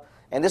setup.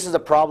 And this is a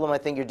problem I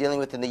think you're dealing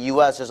with in the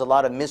U.S. There's a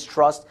lot of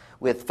mistrust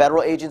with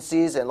federal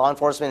agencies and law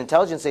enforcement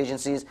intelligence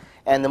agencies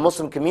and the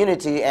Muslim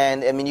community.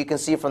 And I mean, you can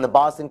see from the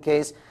Boston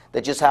case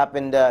that just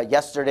happened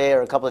yesterday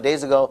or a couple of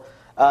days ago,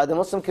 the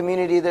Muslim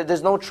community,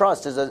 there's no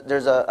trust.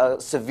 There's a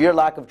severe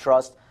lack of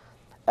trust.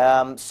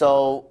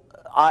 So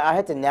I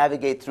had to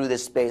navigate through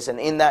this space, and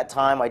in that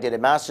time I did a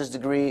master's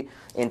degree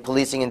in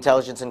policing,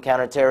 intelligence, and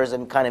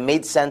counterterrorism, kind of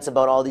made sense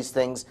about all these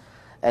things.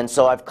 And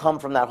so I've come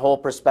from that whole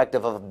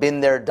perspective of been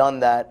there, done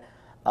that,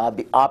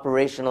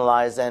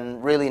 operationalized,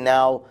 and really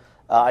now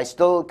I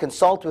still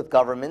consult with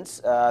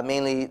governments,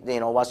 mainly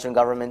Western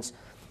governments.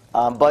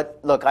 But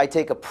look, I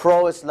take a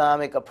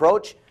pro-Islamic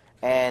approach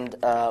and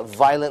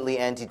violently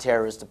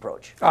anti-terrorist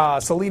approach.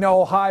 Salina,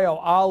 Ohio.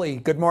 Ali,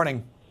 good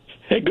morning.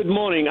 Hey, good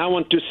morning. I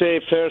want to say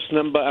first,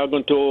 I'm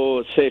going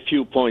to say a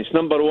few points.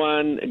 Number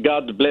one,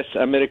 God bless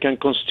American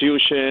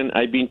Constitution.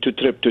 I've been to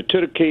trip to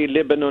Turkey,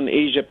 Lebanon,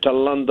 Egypt,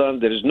 and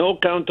London. There is no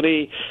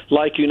country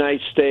like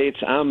United States.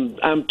 I'm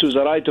to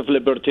the right of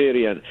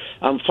libertarian.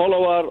 I'm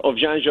follower of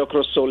Jean-Jacques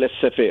Rousseau,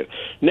 laissez-faire.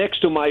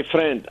 Next to my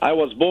friend, I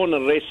was born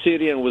and raised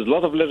Syrian with a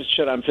lot of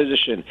literature and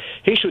physician.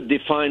 He should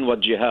define what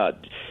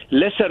jihad.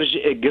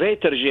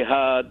 Greater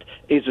jihad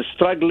is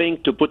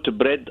struggling to put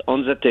bread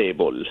on the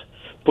table.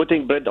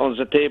 Putting bread on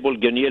the table,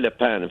 gagner le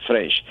pain in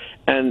French.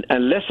 And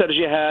lesser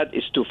jihad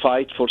is to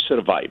fight for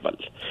survival.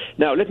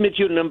 Now, let me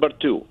tell you number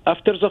two.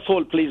 After the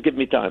fall, please give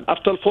me time.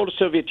 After the fall of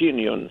Soviet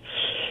Union,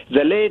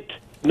 the late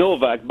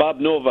Bob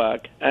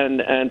Novak,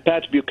 and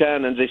Pat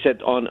Buchanan, they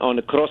said on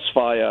a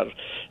crossfire.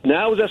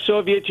 Now the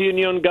Soviet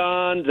Union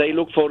gone, they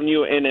look for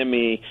new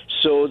enemy,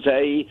 so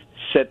they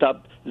set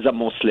up the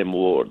Muslim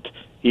world.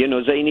 You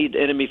know, they need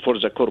enemy for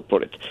the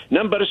corporate.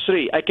 Number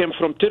three, I came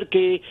from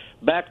Turkey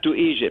back to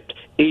Egypt.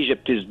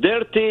 Egypt is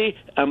dirty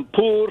and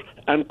poor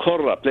and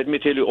corrupt. Let me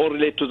tell you, all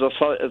relate to the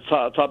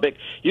topic.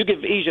 You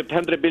give Egypt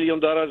 $100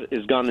 billion,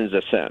 it's gone in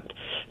the sand.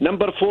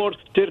 Number four,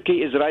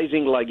 Turkey is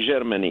rising like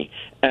Germany.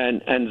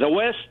 And the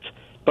West,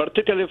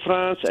 particularly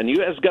France and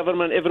U.S.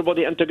 government,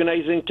 everybody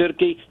antagonizing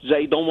Turkey,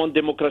 they don't want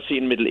democracy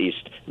in Middle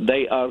East.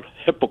 They are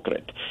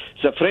hypocrite.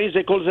 The French,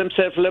 they call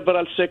themselves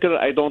liberal secular.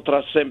 I don't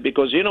trust them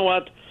because, you know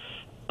what?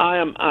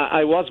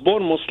 I was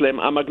born Muslim,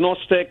 I'm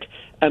agnostic,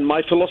 and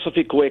my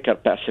philosophy Quaker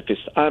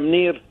pacifist. I'm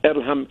near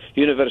Earlham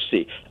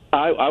University.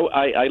 I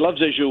love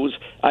the Jews.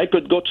 I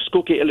could go to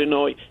Skokie,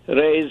 Illinois,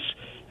 raise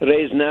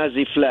raise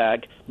Nazi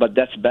flag, but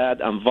that's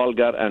bad and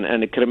vulgar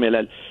and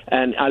criminal,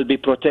 and I'll be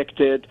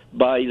protected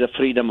by the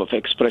freedom of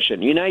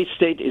expression. United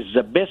States is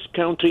the best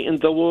country in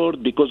the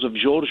world because of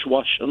George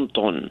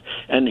Washington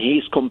and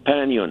his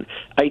companion.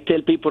 I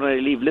tell people when I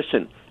leave,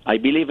 listen, I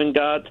believe in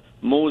God,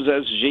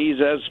 Moses,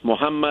 Jesus,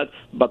 Muhammad,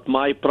 but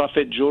my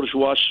prophet George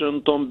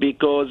Washington,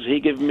 because he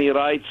gave me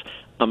rights.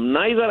 I'm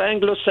neither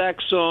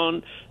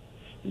Anglo-Saxon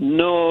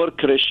nor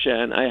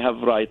Christian. I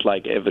have right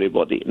like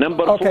everybody.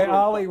 Okay,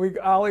 Ali, we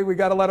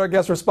got to let our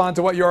guests respond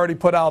to what you already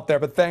put out there,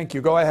 but thank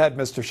you. Go ahead,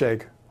 Mr.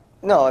 Shaikh.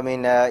 No, I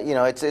mean, you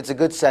know, it's a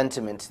good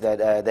sentiment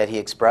that he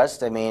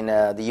expressed. I mean,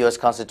 the U.S.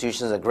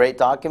 Constitution is a great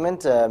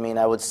document. I mean,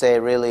 I would say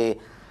really,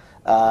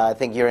 I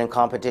think you're in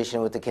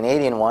competition with the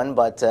Canadian one,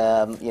 but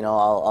you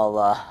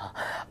know,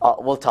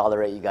 we'll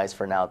tolerate you guys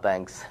for now.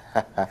 Thanks.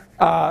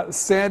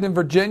 Sand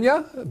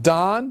Virginia,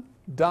 Don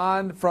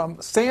from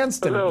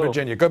Sandston, Hello.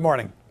 Virginia. Good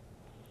morning.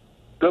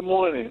 Good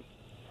morning.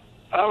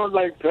 I would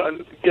like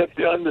to get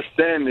the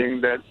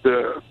understanding that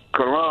the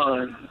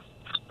Quran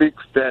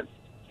speaks that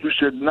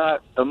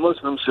a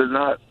Muslim should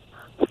not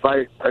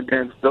fight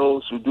against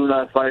those who do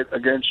not fight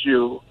against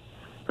you,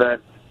 that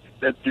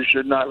you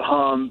should not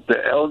harm the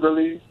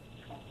elderly,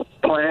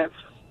 plants,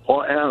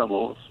 or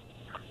animals.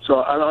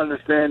 So I don't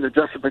understand the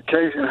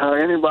justification how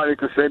anybody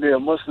could say they're a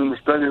Muslim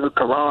and study the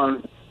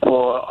Quran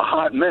for a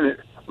hot minute.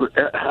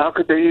 How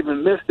could they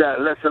even miss that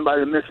unless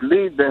somebody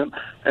mislead them?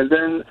 And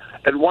then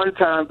at one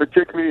time,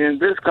 particularly in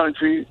this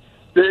country,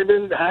 they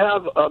didn't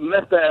have a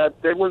method.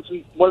 They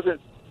wasn't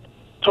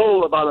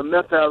told about a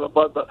method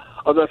of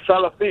the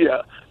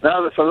Salafiyah.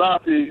 Now the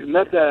Salafi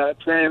method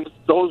saying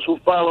those who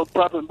follow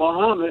Prophet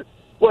Muhammad.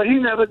 Well, he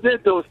never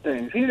did those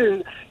things. He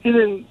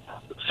didn't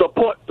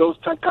support those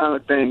kind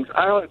of things.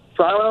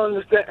 So I don't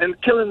understand. And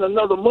killing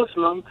another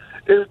Muslim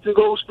is to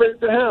go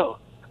straight to hell.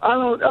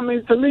 I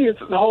mean, to me,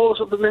 the whole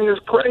sort of thing is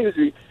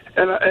crazy.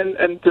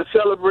 And to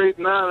celebrate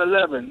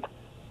 9/11,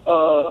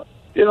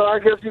 you know, I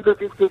guess you could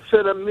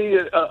consider me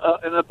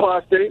an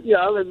apostate. Yeah,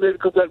 I'll admit,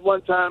 because at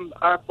one time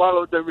I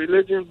followed the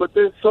religion, but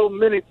there's so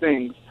many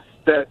things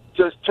that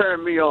just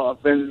turned me off.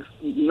 And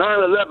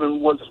 9/11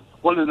 was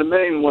one of the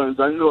main ones.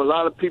 I knew a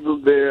lot of people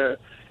there.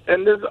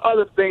 And there's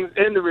other things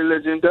in the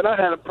religion that I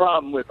had a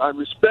problem with. I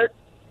respect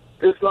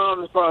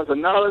Islam as far as the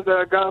knowledge that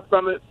I got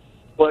from it,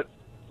 but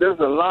there's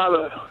a lot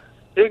of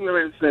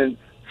ignorance and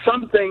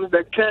some things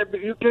that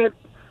you can't.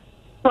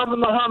 Prophet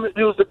Muhammad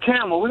used a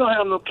camel. We don't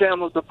have no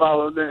camels to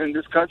follow in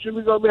this country.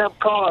 We have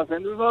cars,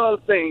 and there's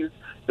other things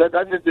that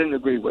I just didn't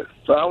agree with.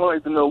 So I would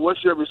like to know,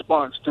 what's your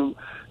response to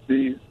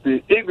the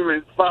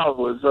ignorant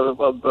followers of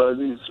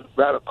these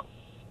radicals?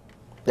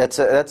 That's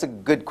a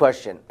good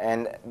question.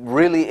 And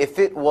really, if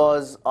it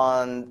was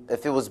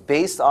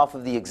based off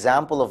of the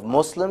example of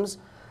Muslims,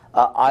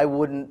 I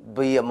wouldn't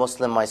be a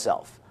Muslim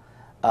myself.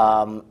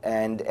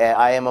 And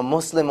I am a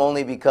Muslim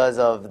only because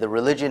of the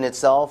religion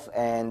itself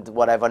and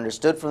what I've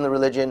understood from the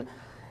religion.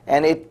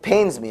 And it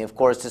pains me, of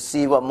course, to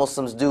see what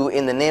Muslims do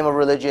in the name of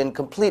religion,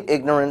 complete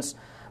ignorance,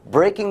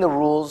 breaking the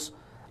rules.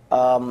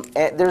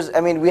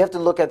 I mean, we have to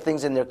look at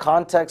things in their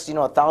context. You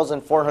know,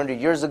 1,400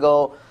 years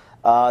ago,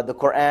 the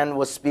Quran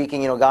was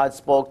speaking, you know, God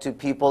spoke to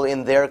people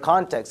in their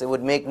context. It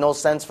would make no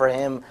sense for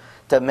him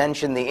to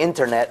mention the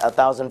internet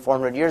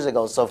 1,400 years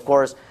ago. So, of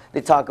course, they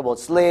talk about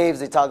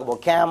slaves, they talk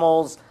about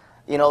camels.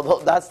 You know,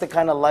 that's the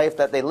kind of life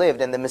that they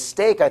lived. And the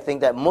mistake I think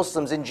that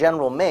Muslims in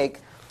general make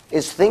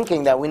is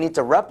thinking that we need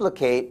to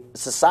replicate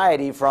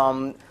society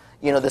from,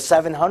 you know, the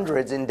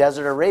 700s in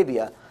Desert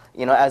Arabia,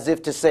 you know, as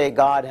if to say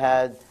God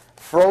had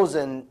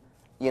frozen,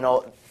 you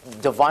know,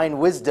 divine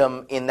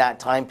wisdom in that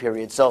time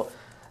period. So,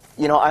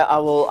 you know,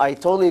 I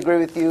totally agree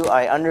with you.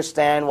 I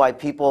understand why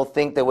people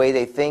think the way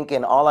they think,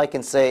 and all I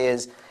can say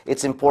is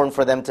it's important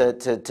for them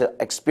to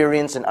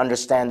experience and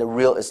understand the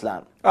real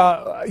Islam.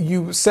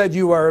 You said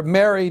you are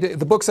married.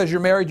 The book says you're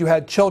married, you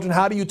had children.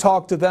 How do you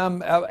talk to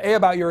them, A,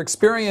 about your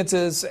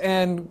experiences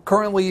and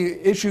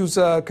currently issues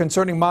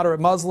concerning moderate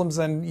Muslims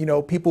and, you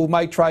know, people who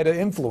might try to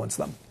influence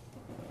them?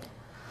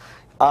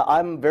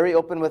 I'm very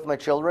open with my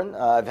children.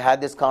 I've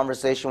had this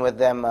conversation with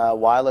them a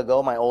while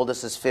ago. My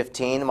oldest is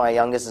 15. My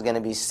youngest is going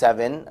to be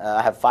 7.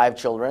 I have 5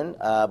 children,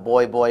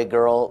 boy,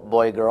 girl,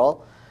 boy,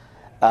 girl.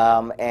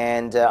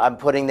 And I'm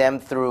putting them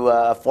through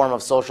a form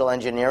of social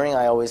engineering.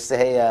 I always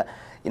say,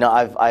 you know,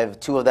 I've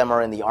 2 of them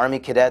are in the Army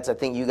Cadets. I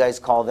think you guys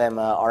call them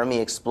Army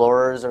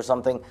Explorers or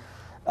something.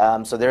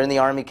 So they're in the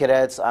Army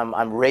Cadets.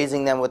 I'm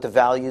raising them with the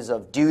values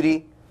of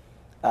duty,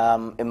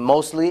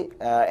 mostly,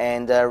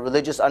 and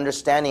religious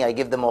understanding. I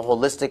give them a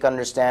holistic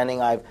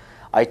understanding.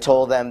 I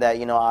told them that,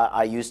 you know,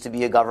 I used to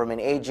be a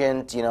government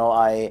agent. You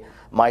know,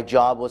 my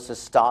job was to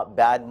stop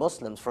bad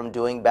Muslims from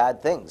doing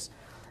bad things.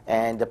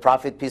 And the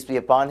Prophet, peace be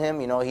upon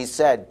him, you know, he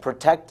said,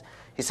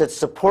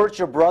 support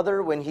your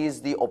brother when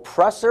he's the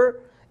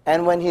oppressor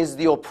and when he's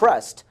the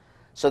oppressed.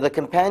 So the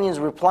companions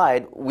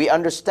replied, we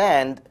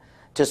understand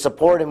to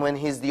support him when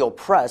he's the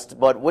oppressed,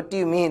 but what do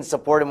you mean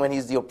support him when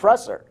he's the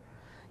oppressor?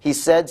 He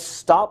said,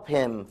 stop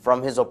him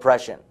from his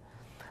oppression.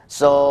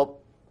 So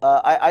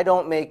I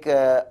don't make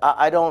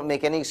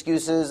any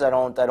excuses. I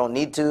don't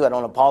need to. I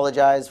don't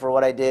apologize for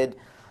what I did.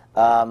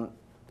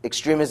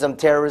 Extremism,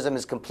 terrorism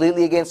is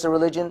completely against the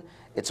religion.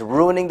 It's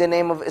ruining the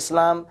name of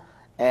Islam,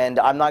 and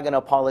I'm not going to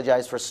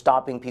apologize for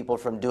stopping people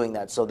from doing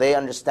that. So they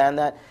understand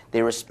that,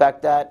 they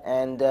respect that,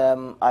 and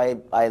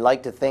I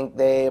like to think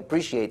they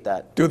appreciate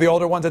that. Do the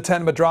older ones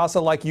attend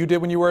madrasa like you did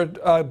when you were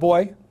a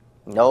boy?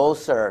 No,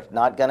 sir,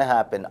 not going to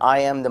happen. I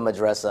am the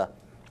madrasa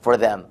for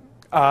them.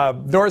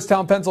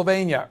 Norristown,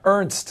 Pennsylvania.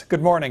 Ernst,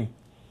 good morning.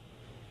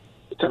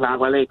 Assalamu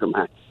alaikum.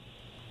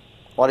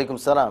 Wa alaikum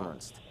salam,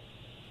 Ernst.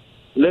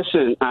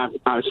 Listen, I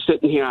was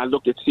sitting here, I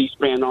look at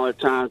C-SPAN all the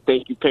time.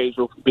 Thank you,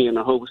 Pedro, for being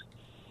a host.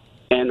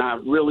 And I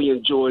really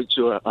enjoyed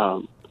your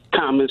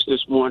comments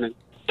this morning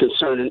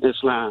concerning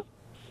Islam.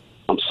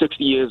 I'm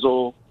 60 years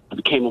old. I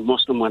became a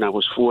Muslim when I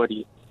was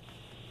 40.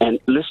 And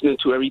listening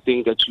to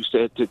everything that you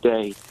said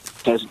today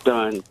has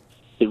done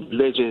the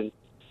religion,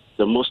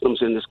 the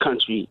Muslims in this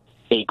country,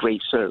 a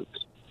great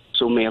service.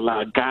 So may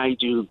Allah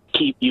guide you,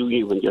 keep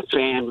you and your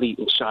family,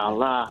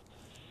 inshallah.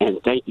 And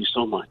thank you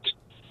so much.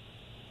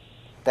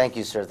 Thank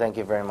you, sir. Thank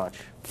you very much.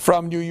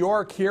 From New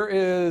York, here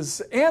is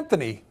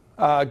Anthony.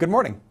 Good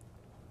morning.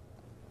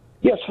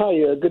 Yes,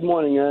 hi. Good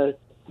morning.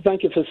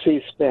 Thank you for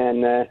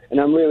C-SPAN, and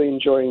I'm really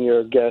enjoying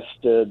your guest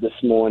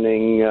this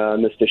morning,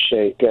 Mr.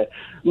 Shaikh.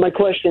 My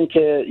question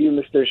to you,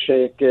 Mr.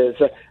 Shaikh, is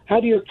how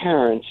do your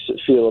parents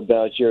feel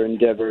about your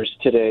endeavors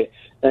today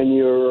and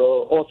your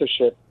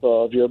authorship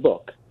of your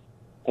book?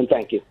 And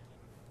thank you.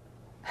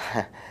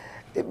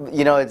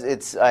 You know,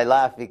 I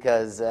laugh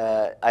because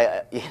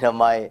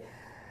my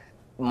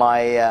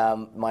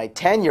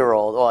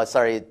 10-year-old,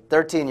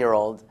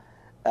 13-year-old,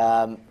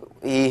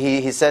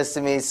 he says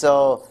to me,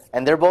 so,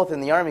 and they're both in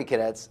the Army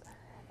Cadets,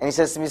 and he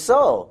says to me,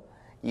 so,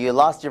 you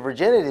lost your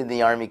virginity in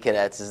the Army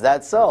Cadets, is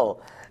that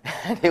so?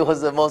 And it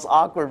was the most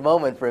awkward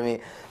moment for me.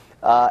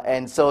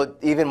 And so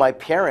even my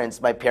parents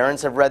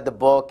have read the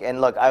book, and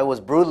look, I was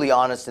brutally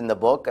honest in the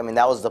book. I mean,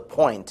 that was the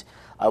point.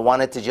 I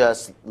wanted to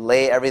just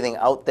lay everything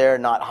out there,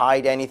 not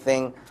hide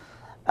anything.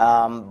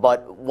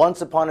 But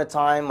once upon a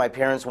time, my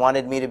parents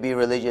wanted me to be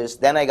religious.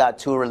 Then I got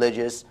too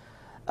religious,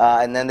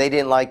 and then they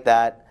didn't like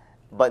that.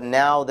 But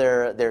now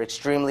they're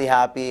extremely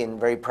happy and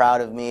very proud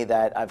of me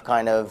that I've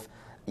kind of,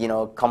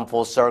 come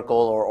full circle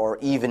or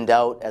evened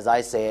out, as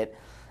I say it.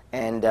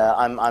 And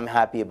I'm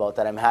happy about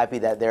that. I'm happy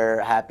that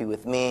they're happy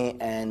with me,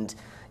 and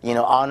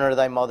honor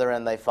thy mother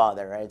and thy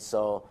father, right?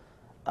 So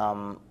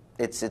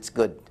it's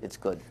good. It's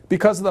good.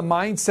 Because of the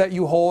mindset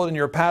you hold and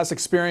your past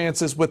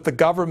experiences with the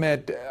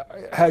government,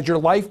 has your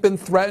life been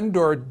threatened,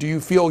 or do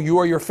you feel you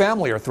or your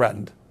family are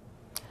threatened?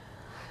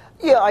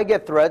 Yeah, I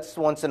get threats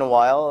once in a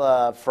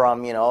while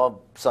from,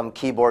 some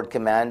keyboard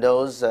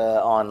commandos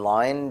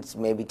online. It's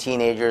maybe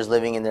teenagers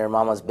living in their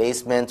mama's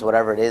basement,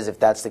 whatever it is, if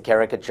that's the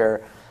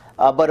caricature.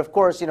 But of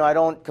course, I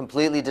don't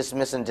completely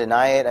dismiss and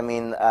deny it. I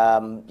mean,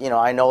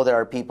 I know there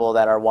are people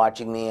that are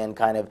watching me and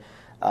kind of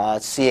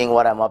seeing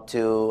what I'm up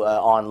to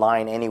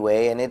online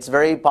anyway, and it's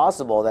very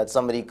possible that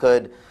somebody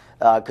could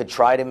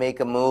try to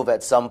make a move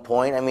at some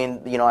point. I mean,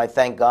 I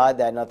thank God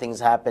that nothing's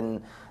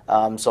happened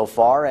so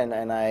far,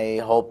 and I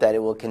hope that it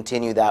will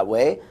continue that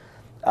way.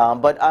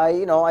 But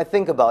I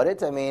think about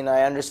it. I mean,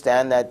 I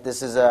understand that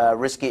this is a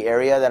risky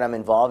area that I'm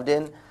involved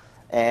in,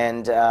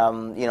 and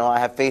I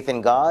have faith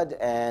in God,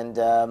 and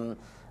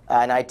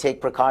I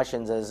take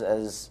precautions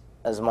as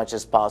much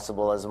as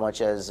possible, as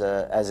much as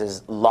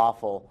is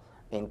lawful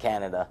in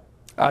Canada.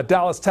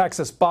 Dallas,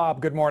 Texas.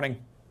 Bob, good morning.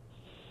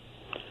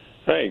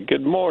 Hey,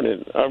 good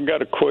morning. I've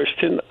got a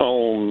question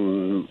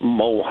on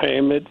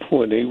Mohammed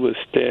when he was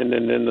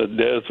standing in the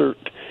desert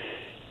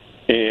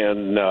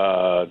and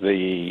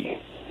the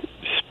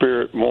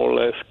spirit more or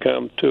less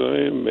come to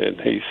him, and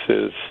he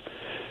says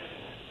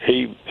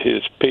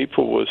his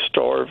people was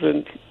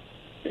starving,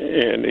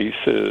 and he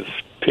says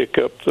pick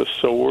up the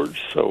sword,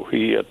 so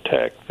he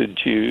attacked the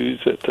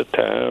Jews at the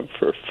time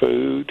for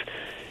food.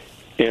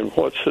 And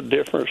what's the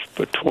difference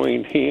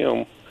between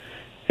him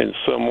and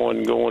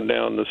someone going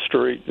down the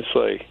street and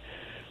say,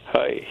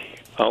 hey,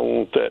 I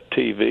want that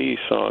TV,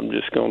 so I'm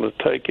just going to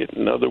take it?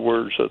 In other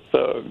words, a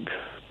thug.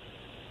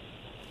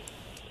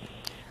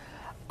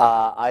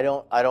 I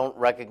don't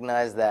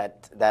recognize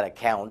that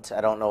account. I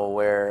don't know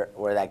where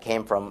that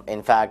came from.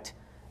 In fact,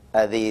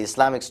 the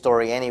Islamic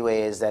story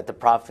anyway is that the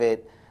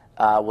Prophet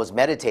was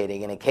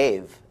meditating in a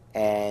cave,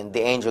 and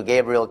the angel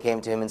Gabriel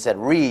came to him and said,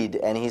 read,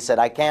 and he said,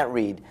 I can't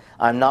read.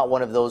 I'm not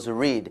one of those who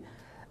read.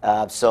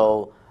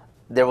 So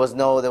there was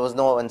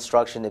no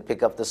instruction to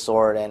pick up the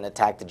sword and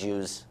attack the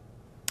Jews.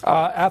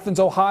 Athens,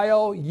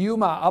 Ohio.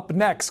 Yuma, up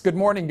next. Good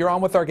morning. You're on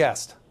with our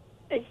guest.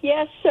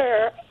 Yes,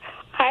 sir.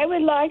 I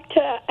would like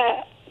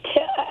to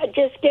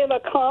just give a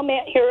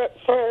comment here at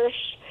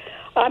first.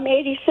 I'm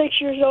 86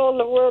 years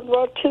old, a World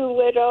War II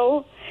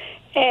widow,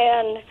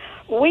 and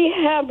we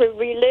have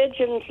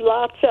religions,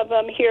 lots of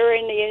them here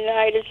in the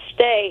United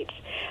States.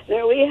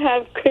 We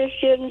have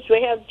Christians,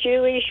 we have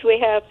Jewish, we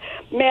have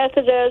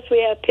Methodists,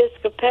 we have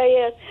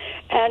Episcopalian,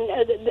 and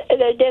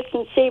it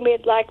doesn't seem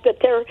like that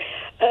they're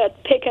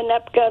picking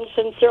up guns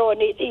and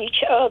throwing at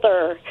each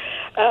other.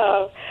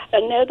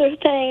 Another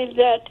thing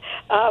that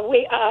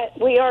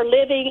we are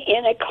living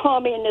in a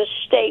communist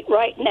state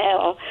right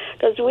now,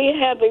 because we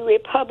have a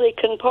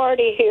Republican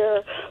Party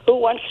here who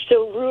wants to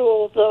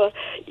rule the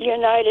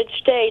United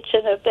States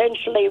and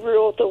eventually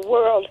rule the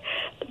world.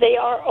 They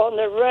are on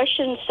the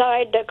Russian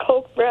side. The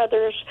Koch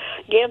brothers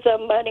give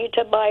them money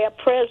to buy a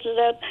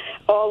president.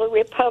 All the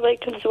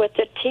Republicans with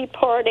the Tea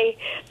Party,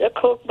 the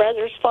Koch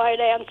brothers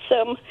finance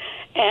them.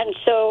 And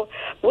so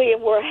we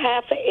were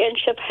half an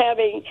inch of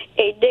having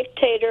a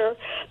dictator,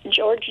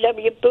 George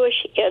W.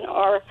 Bush, in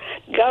our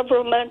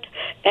government,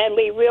 and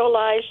we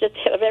realized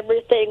that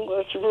everything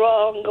was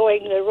wrong,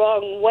 going the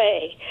wrong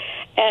way.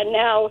 And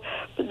now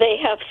they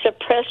have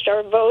suppressed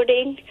our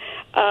voting.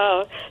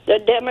 The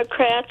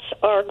Democrats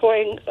are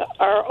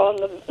on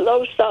the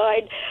low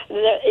side.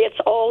 It's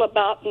all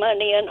about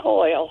money and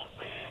oil.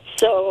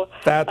 So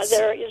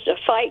there is a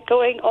fight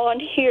going on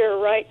here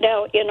right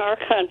now in our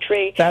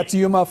country. That's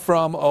Yuma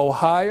from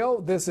Ohio.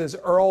 This is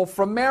Earl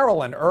from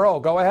Maryland. Earl,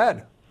 go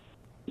ahead.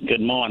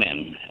 Good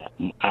morning.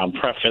 I'll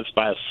preface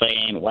by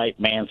saying white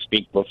man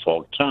speak with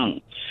forked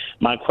tongue.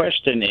 My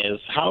question is,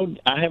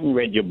 I haven't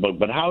read your book,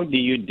 but how do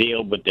you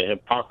deal with the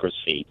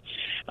hypocrisy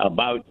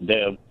about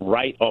the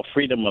right or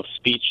freedom of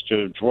speech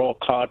to draw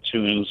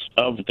cartoons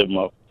of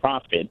the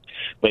prophet,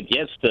 but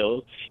yet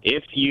still,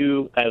 if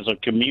you as a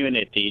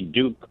community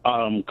do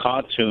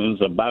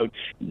cartoons about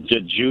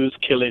the Jews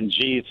killing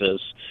Jesus,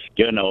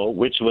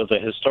 which was a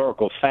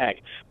historical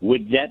fact,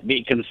 would that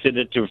be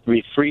considered to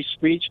be free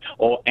speech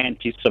or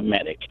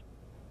anti-Semitic?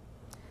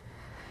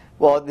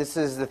 Well, this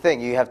is the thing.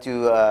 You have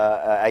to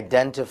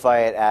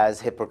identify it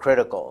as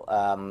hypocritical.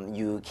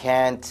 You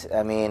can't,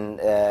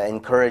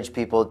 encourage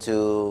people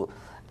to,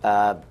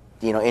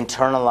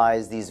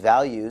 internalize these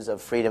values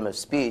of freedom of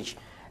speech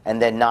and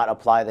then not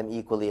apply them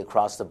equally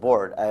across the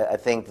board. I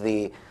think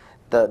the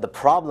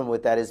problem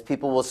with that is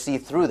people will see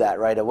through that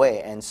right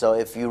away. And so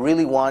if you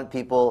really want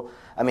people,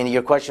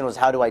 your question was,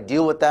 how do I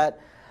deal with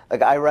that?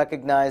 Like, I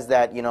recognize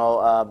that,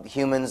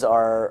 humans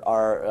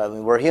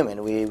we're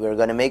human. We're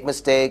going to make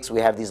mistakes.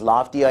 We have these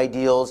lofty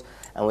ideals,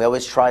 and we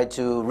always try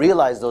to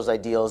realize those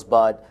ideals,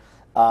 but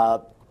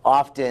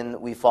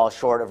often we fall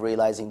short of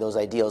realizing those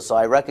ideals. So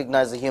I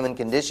recognize the human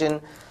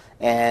condition,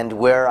 and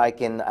where I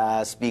can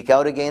speak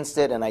out against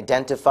it and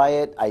identify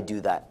it, I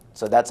do that.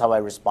 So that's how I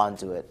respond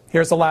to it.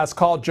 Here's the last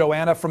call,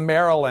 Joanna from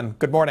Maryland.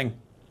 Good morning.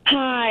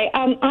 Hi.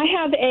 I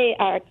have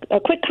a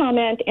quick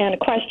comment and a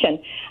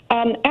question.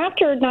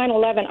 After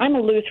 9/11, I'm a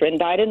Lutheran,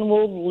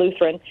 dyed-in-the-wool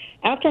Lutheran.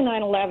 After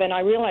 9/11,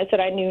 I realized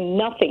that I knew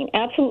nothing,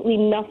 absolutely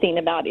nothing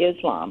about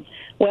Islam.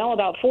 Well,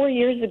 about 4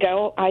 years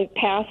ago, I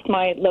passed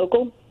my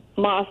local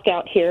mosque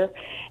out here,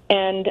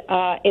 and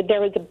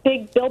there was a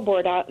big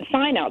billboard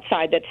sign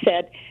outside that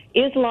said,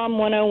 Islam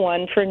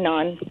 101 for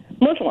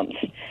non-Muslims.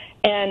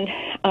 And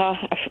a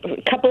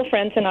couple of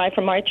friends and I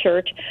from my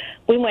church,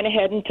 we went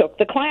ahead and took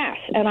the class.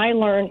 And I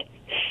learned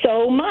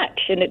so much,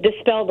 and it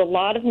dispelled a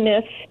lot of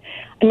myths.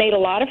 I made a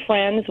lot of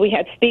friends. We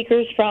had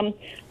speakers from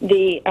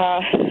the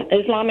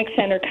Islamic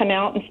Center come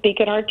out and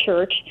speak at our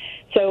church.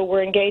 So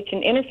we're engaged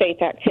in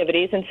interfaith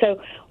activities. And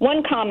so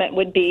one comment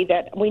would be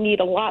that we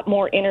need a lot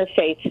more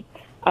interfaith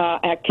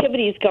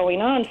activities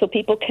going on so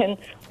people can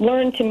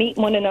learn to meet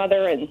one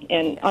another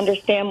and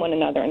understand one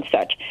another and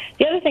such.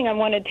 The other thing I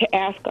wanted to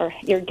ask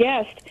your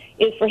guest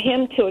is for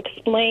him to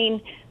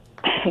explain,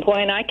 boy,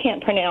 and I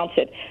can't pronounce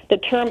it, the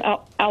term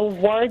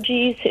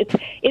al-warjis.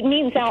 It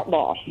means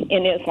outlaw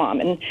in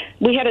Islam. And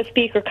we had a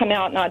speaker come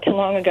out not too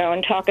long ago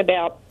and talk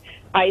about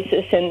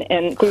ISIS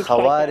and groups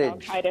like that,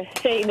 Al-Qaeda,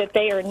 saying that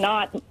they are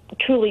not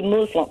truly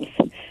Muslims,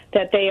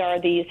 that they are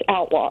these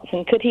outlaws.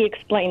 And could he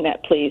explain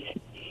that, please?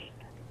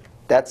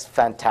 That's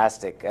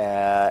fantastic.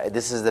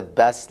 This is the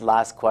best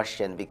last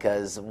question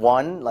because,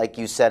 one, like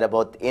you said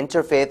about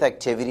interfaith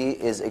activity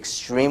is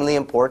extremely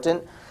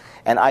important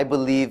and I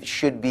believe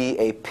should be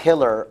a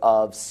pillar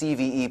of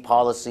CVE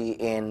policy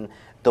in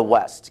the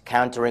West,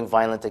 countering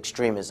violent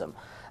extremism.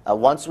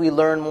 Once we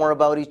learn more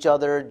about each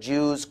other,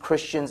 Jews,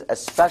 Christians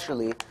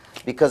especially,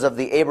 because of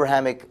the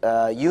Abrahamic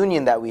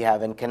union that we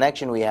have and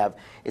connection we have,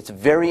 it's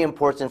very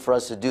important for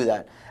us to do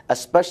that,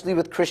 especially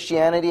with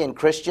Christianity and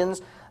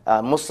Christians.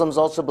 Muslims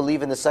also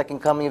believe in the second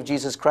coming of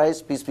Jesus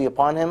Christ, peace be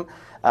upon him.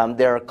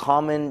 There are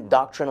common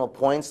doctrinal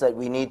points that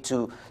we need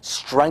to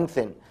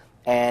strengthen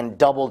and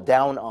double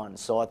down on.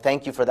 So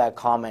thank you for that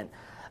comment.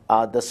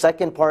 The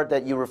second part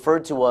that you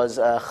referred to was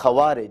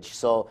Khawarij.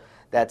 So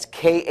that's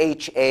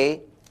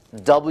Khawarij.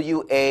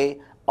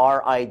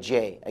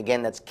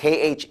 Again, that's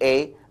Khawarij.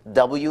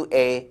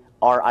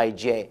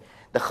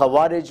 The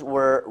Khawarij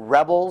were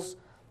rebels.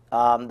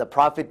 The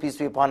Prophet, peace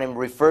be upon him,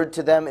 referred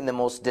to them in the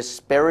most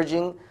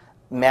disparaging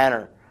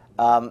manner.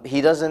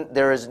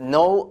 There is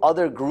no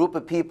other group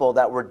of people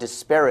that were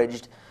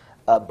disparaged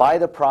by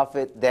the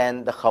Prophet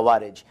than the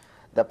Khawarij.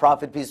 The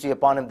Prophet, peace be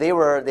upon him, they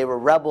were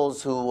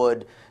rebels who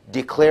would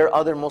declare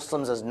other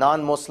Muslims as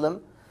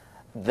non-Muslim,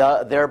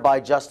 thereby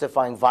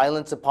justifying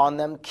violence upon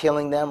them,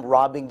 killing them,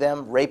 robbing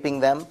them, raping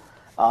them.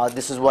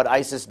 This is what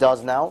ISIS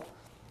does now.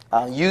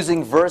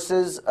 using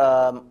verses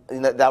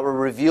that were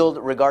revealed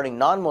regarding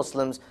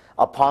non-Muslims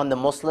upon the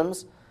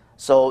Muslims.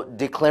 So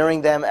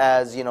declaring them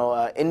as,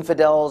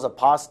 infidels,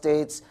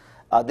 apostates,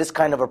 this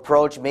kind of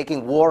approach,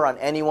 making war on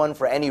anyone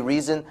for any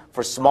reason,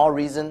 for small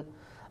reason.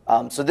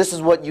 So this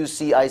is what you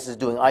see ISIS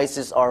doing.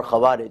 ISIS are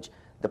Khawarij.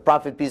 The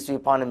Prophet, peace be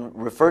upon him,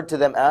 referred to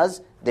them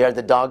as, they are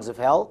the dogs of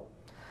hell.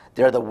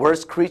 They are the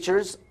worst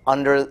creatures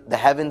under the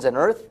heavens and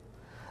earth.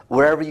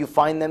 Wherever you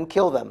find them,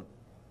 kill them.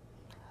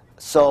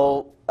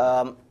 So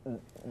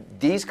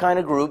these kind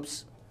of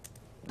groups,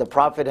 the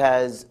Prophet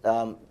has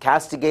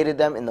castigated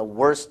them in the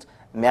worst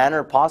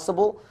manner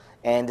possible,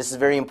 and this is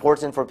very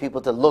important for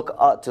people to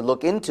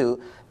look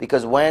into,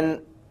 because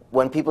when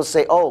people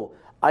say, "Oh,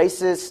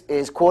 ISIS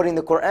is quoting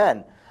the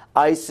Quran,"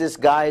 ISIS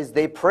guys,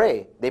 they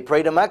pray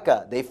to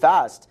Mecca, they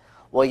fast.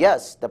 Well,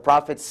 yes, the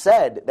Prophet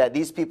said that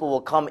these people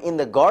will come in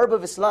the garb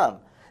of Islam.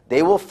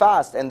 They will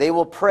fast and they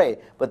will pray,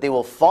 but they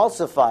will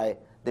falsify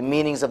the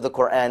meanings of the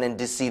Quran and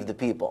deceive the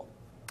people.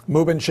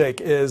 Mubin Shaikh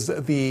is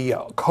the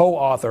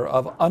co-author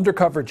of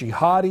Undercover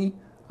Jihadi.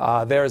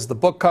 There's the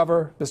book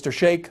cover. Mr.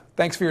 Shaikh,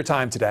 thanks for your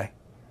time today.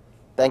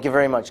 Thank you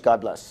very much.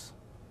 God bless.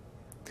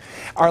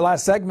 Our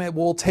last segment,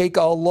 we'll take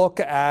a look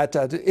at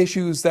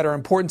issues that are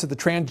important to the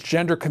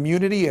transgender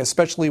community,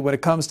 especially when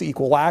it comes to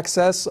equal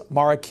access.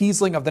 Mara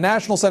Kiesling of the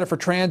National Center for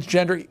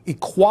Transgender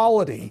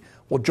Equality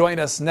will join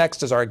us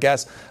next as our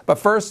guest. But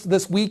first,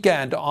 this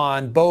weekend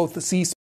on both C-SPAN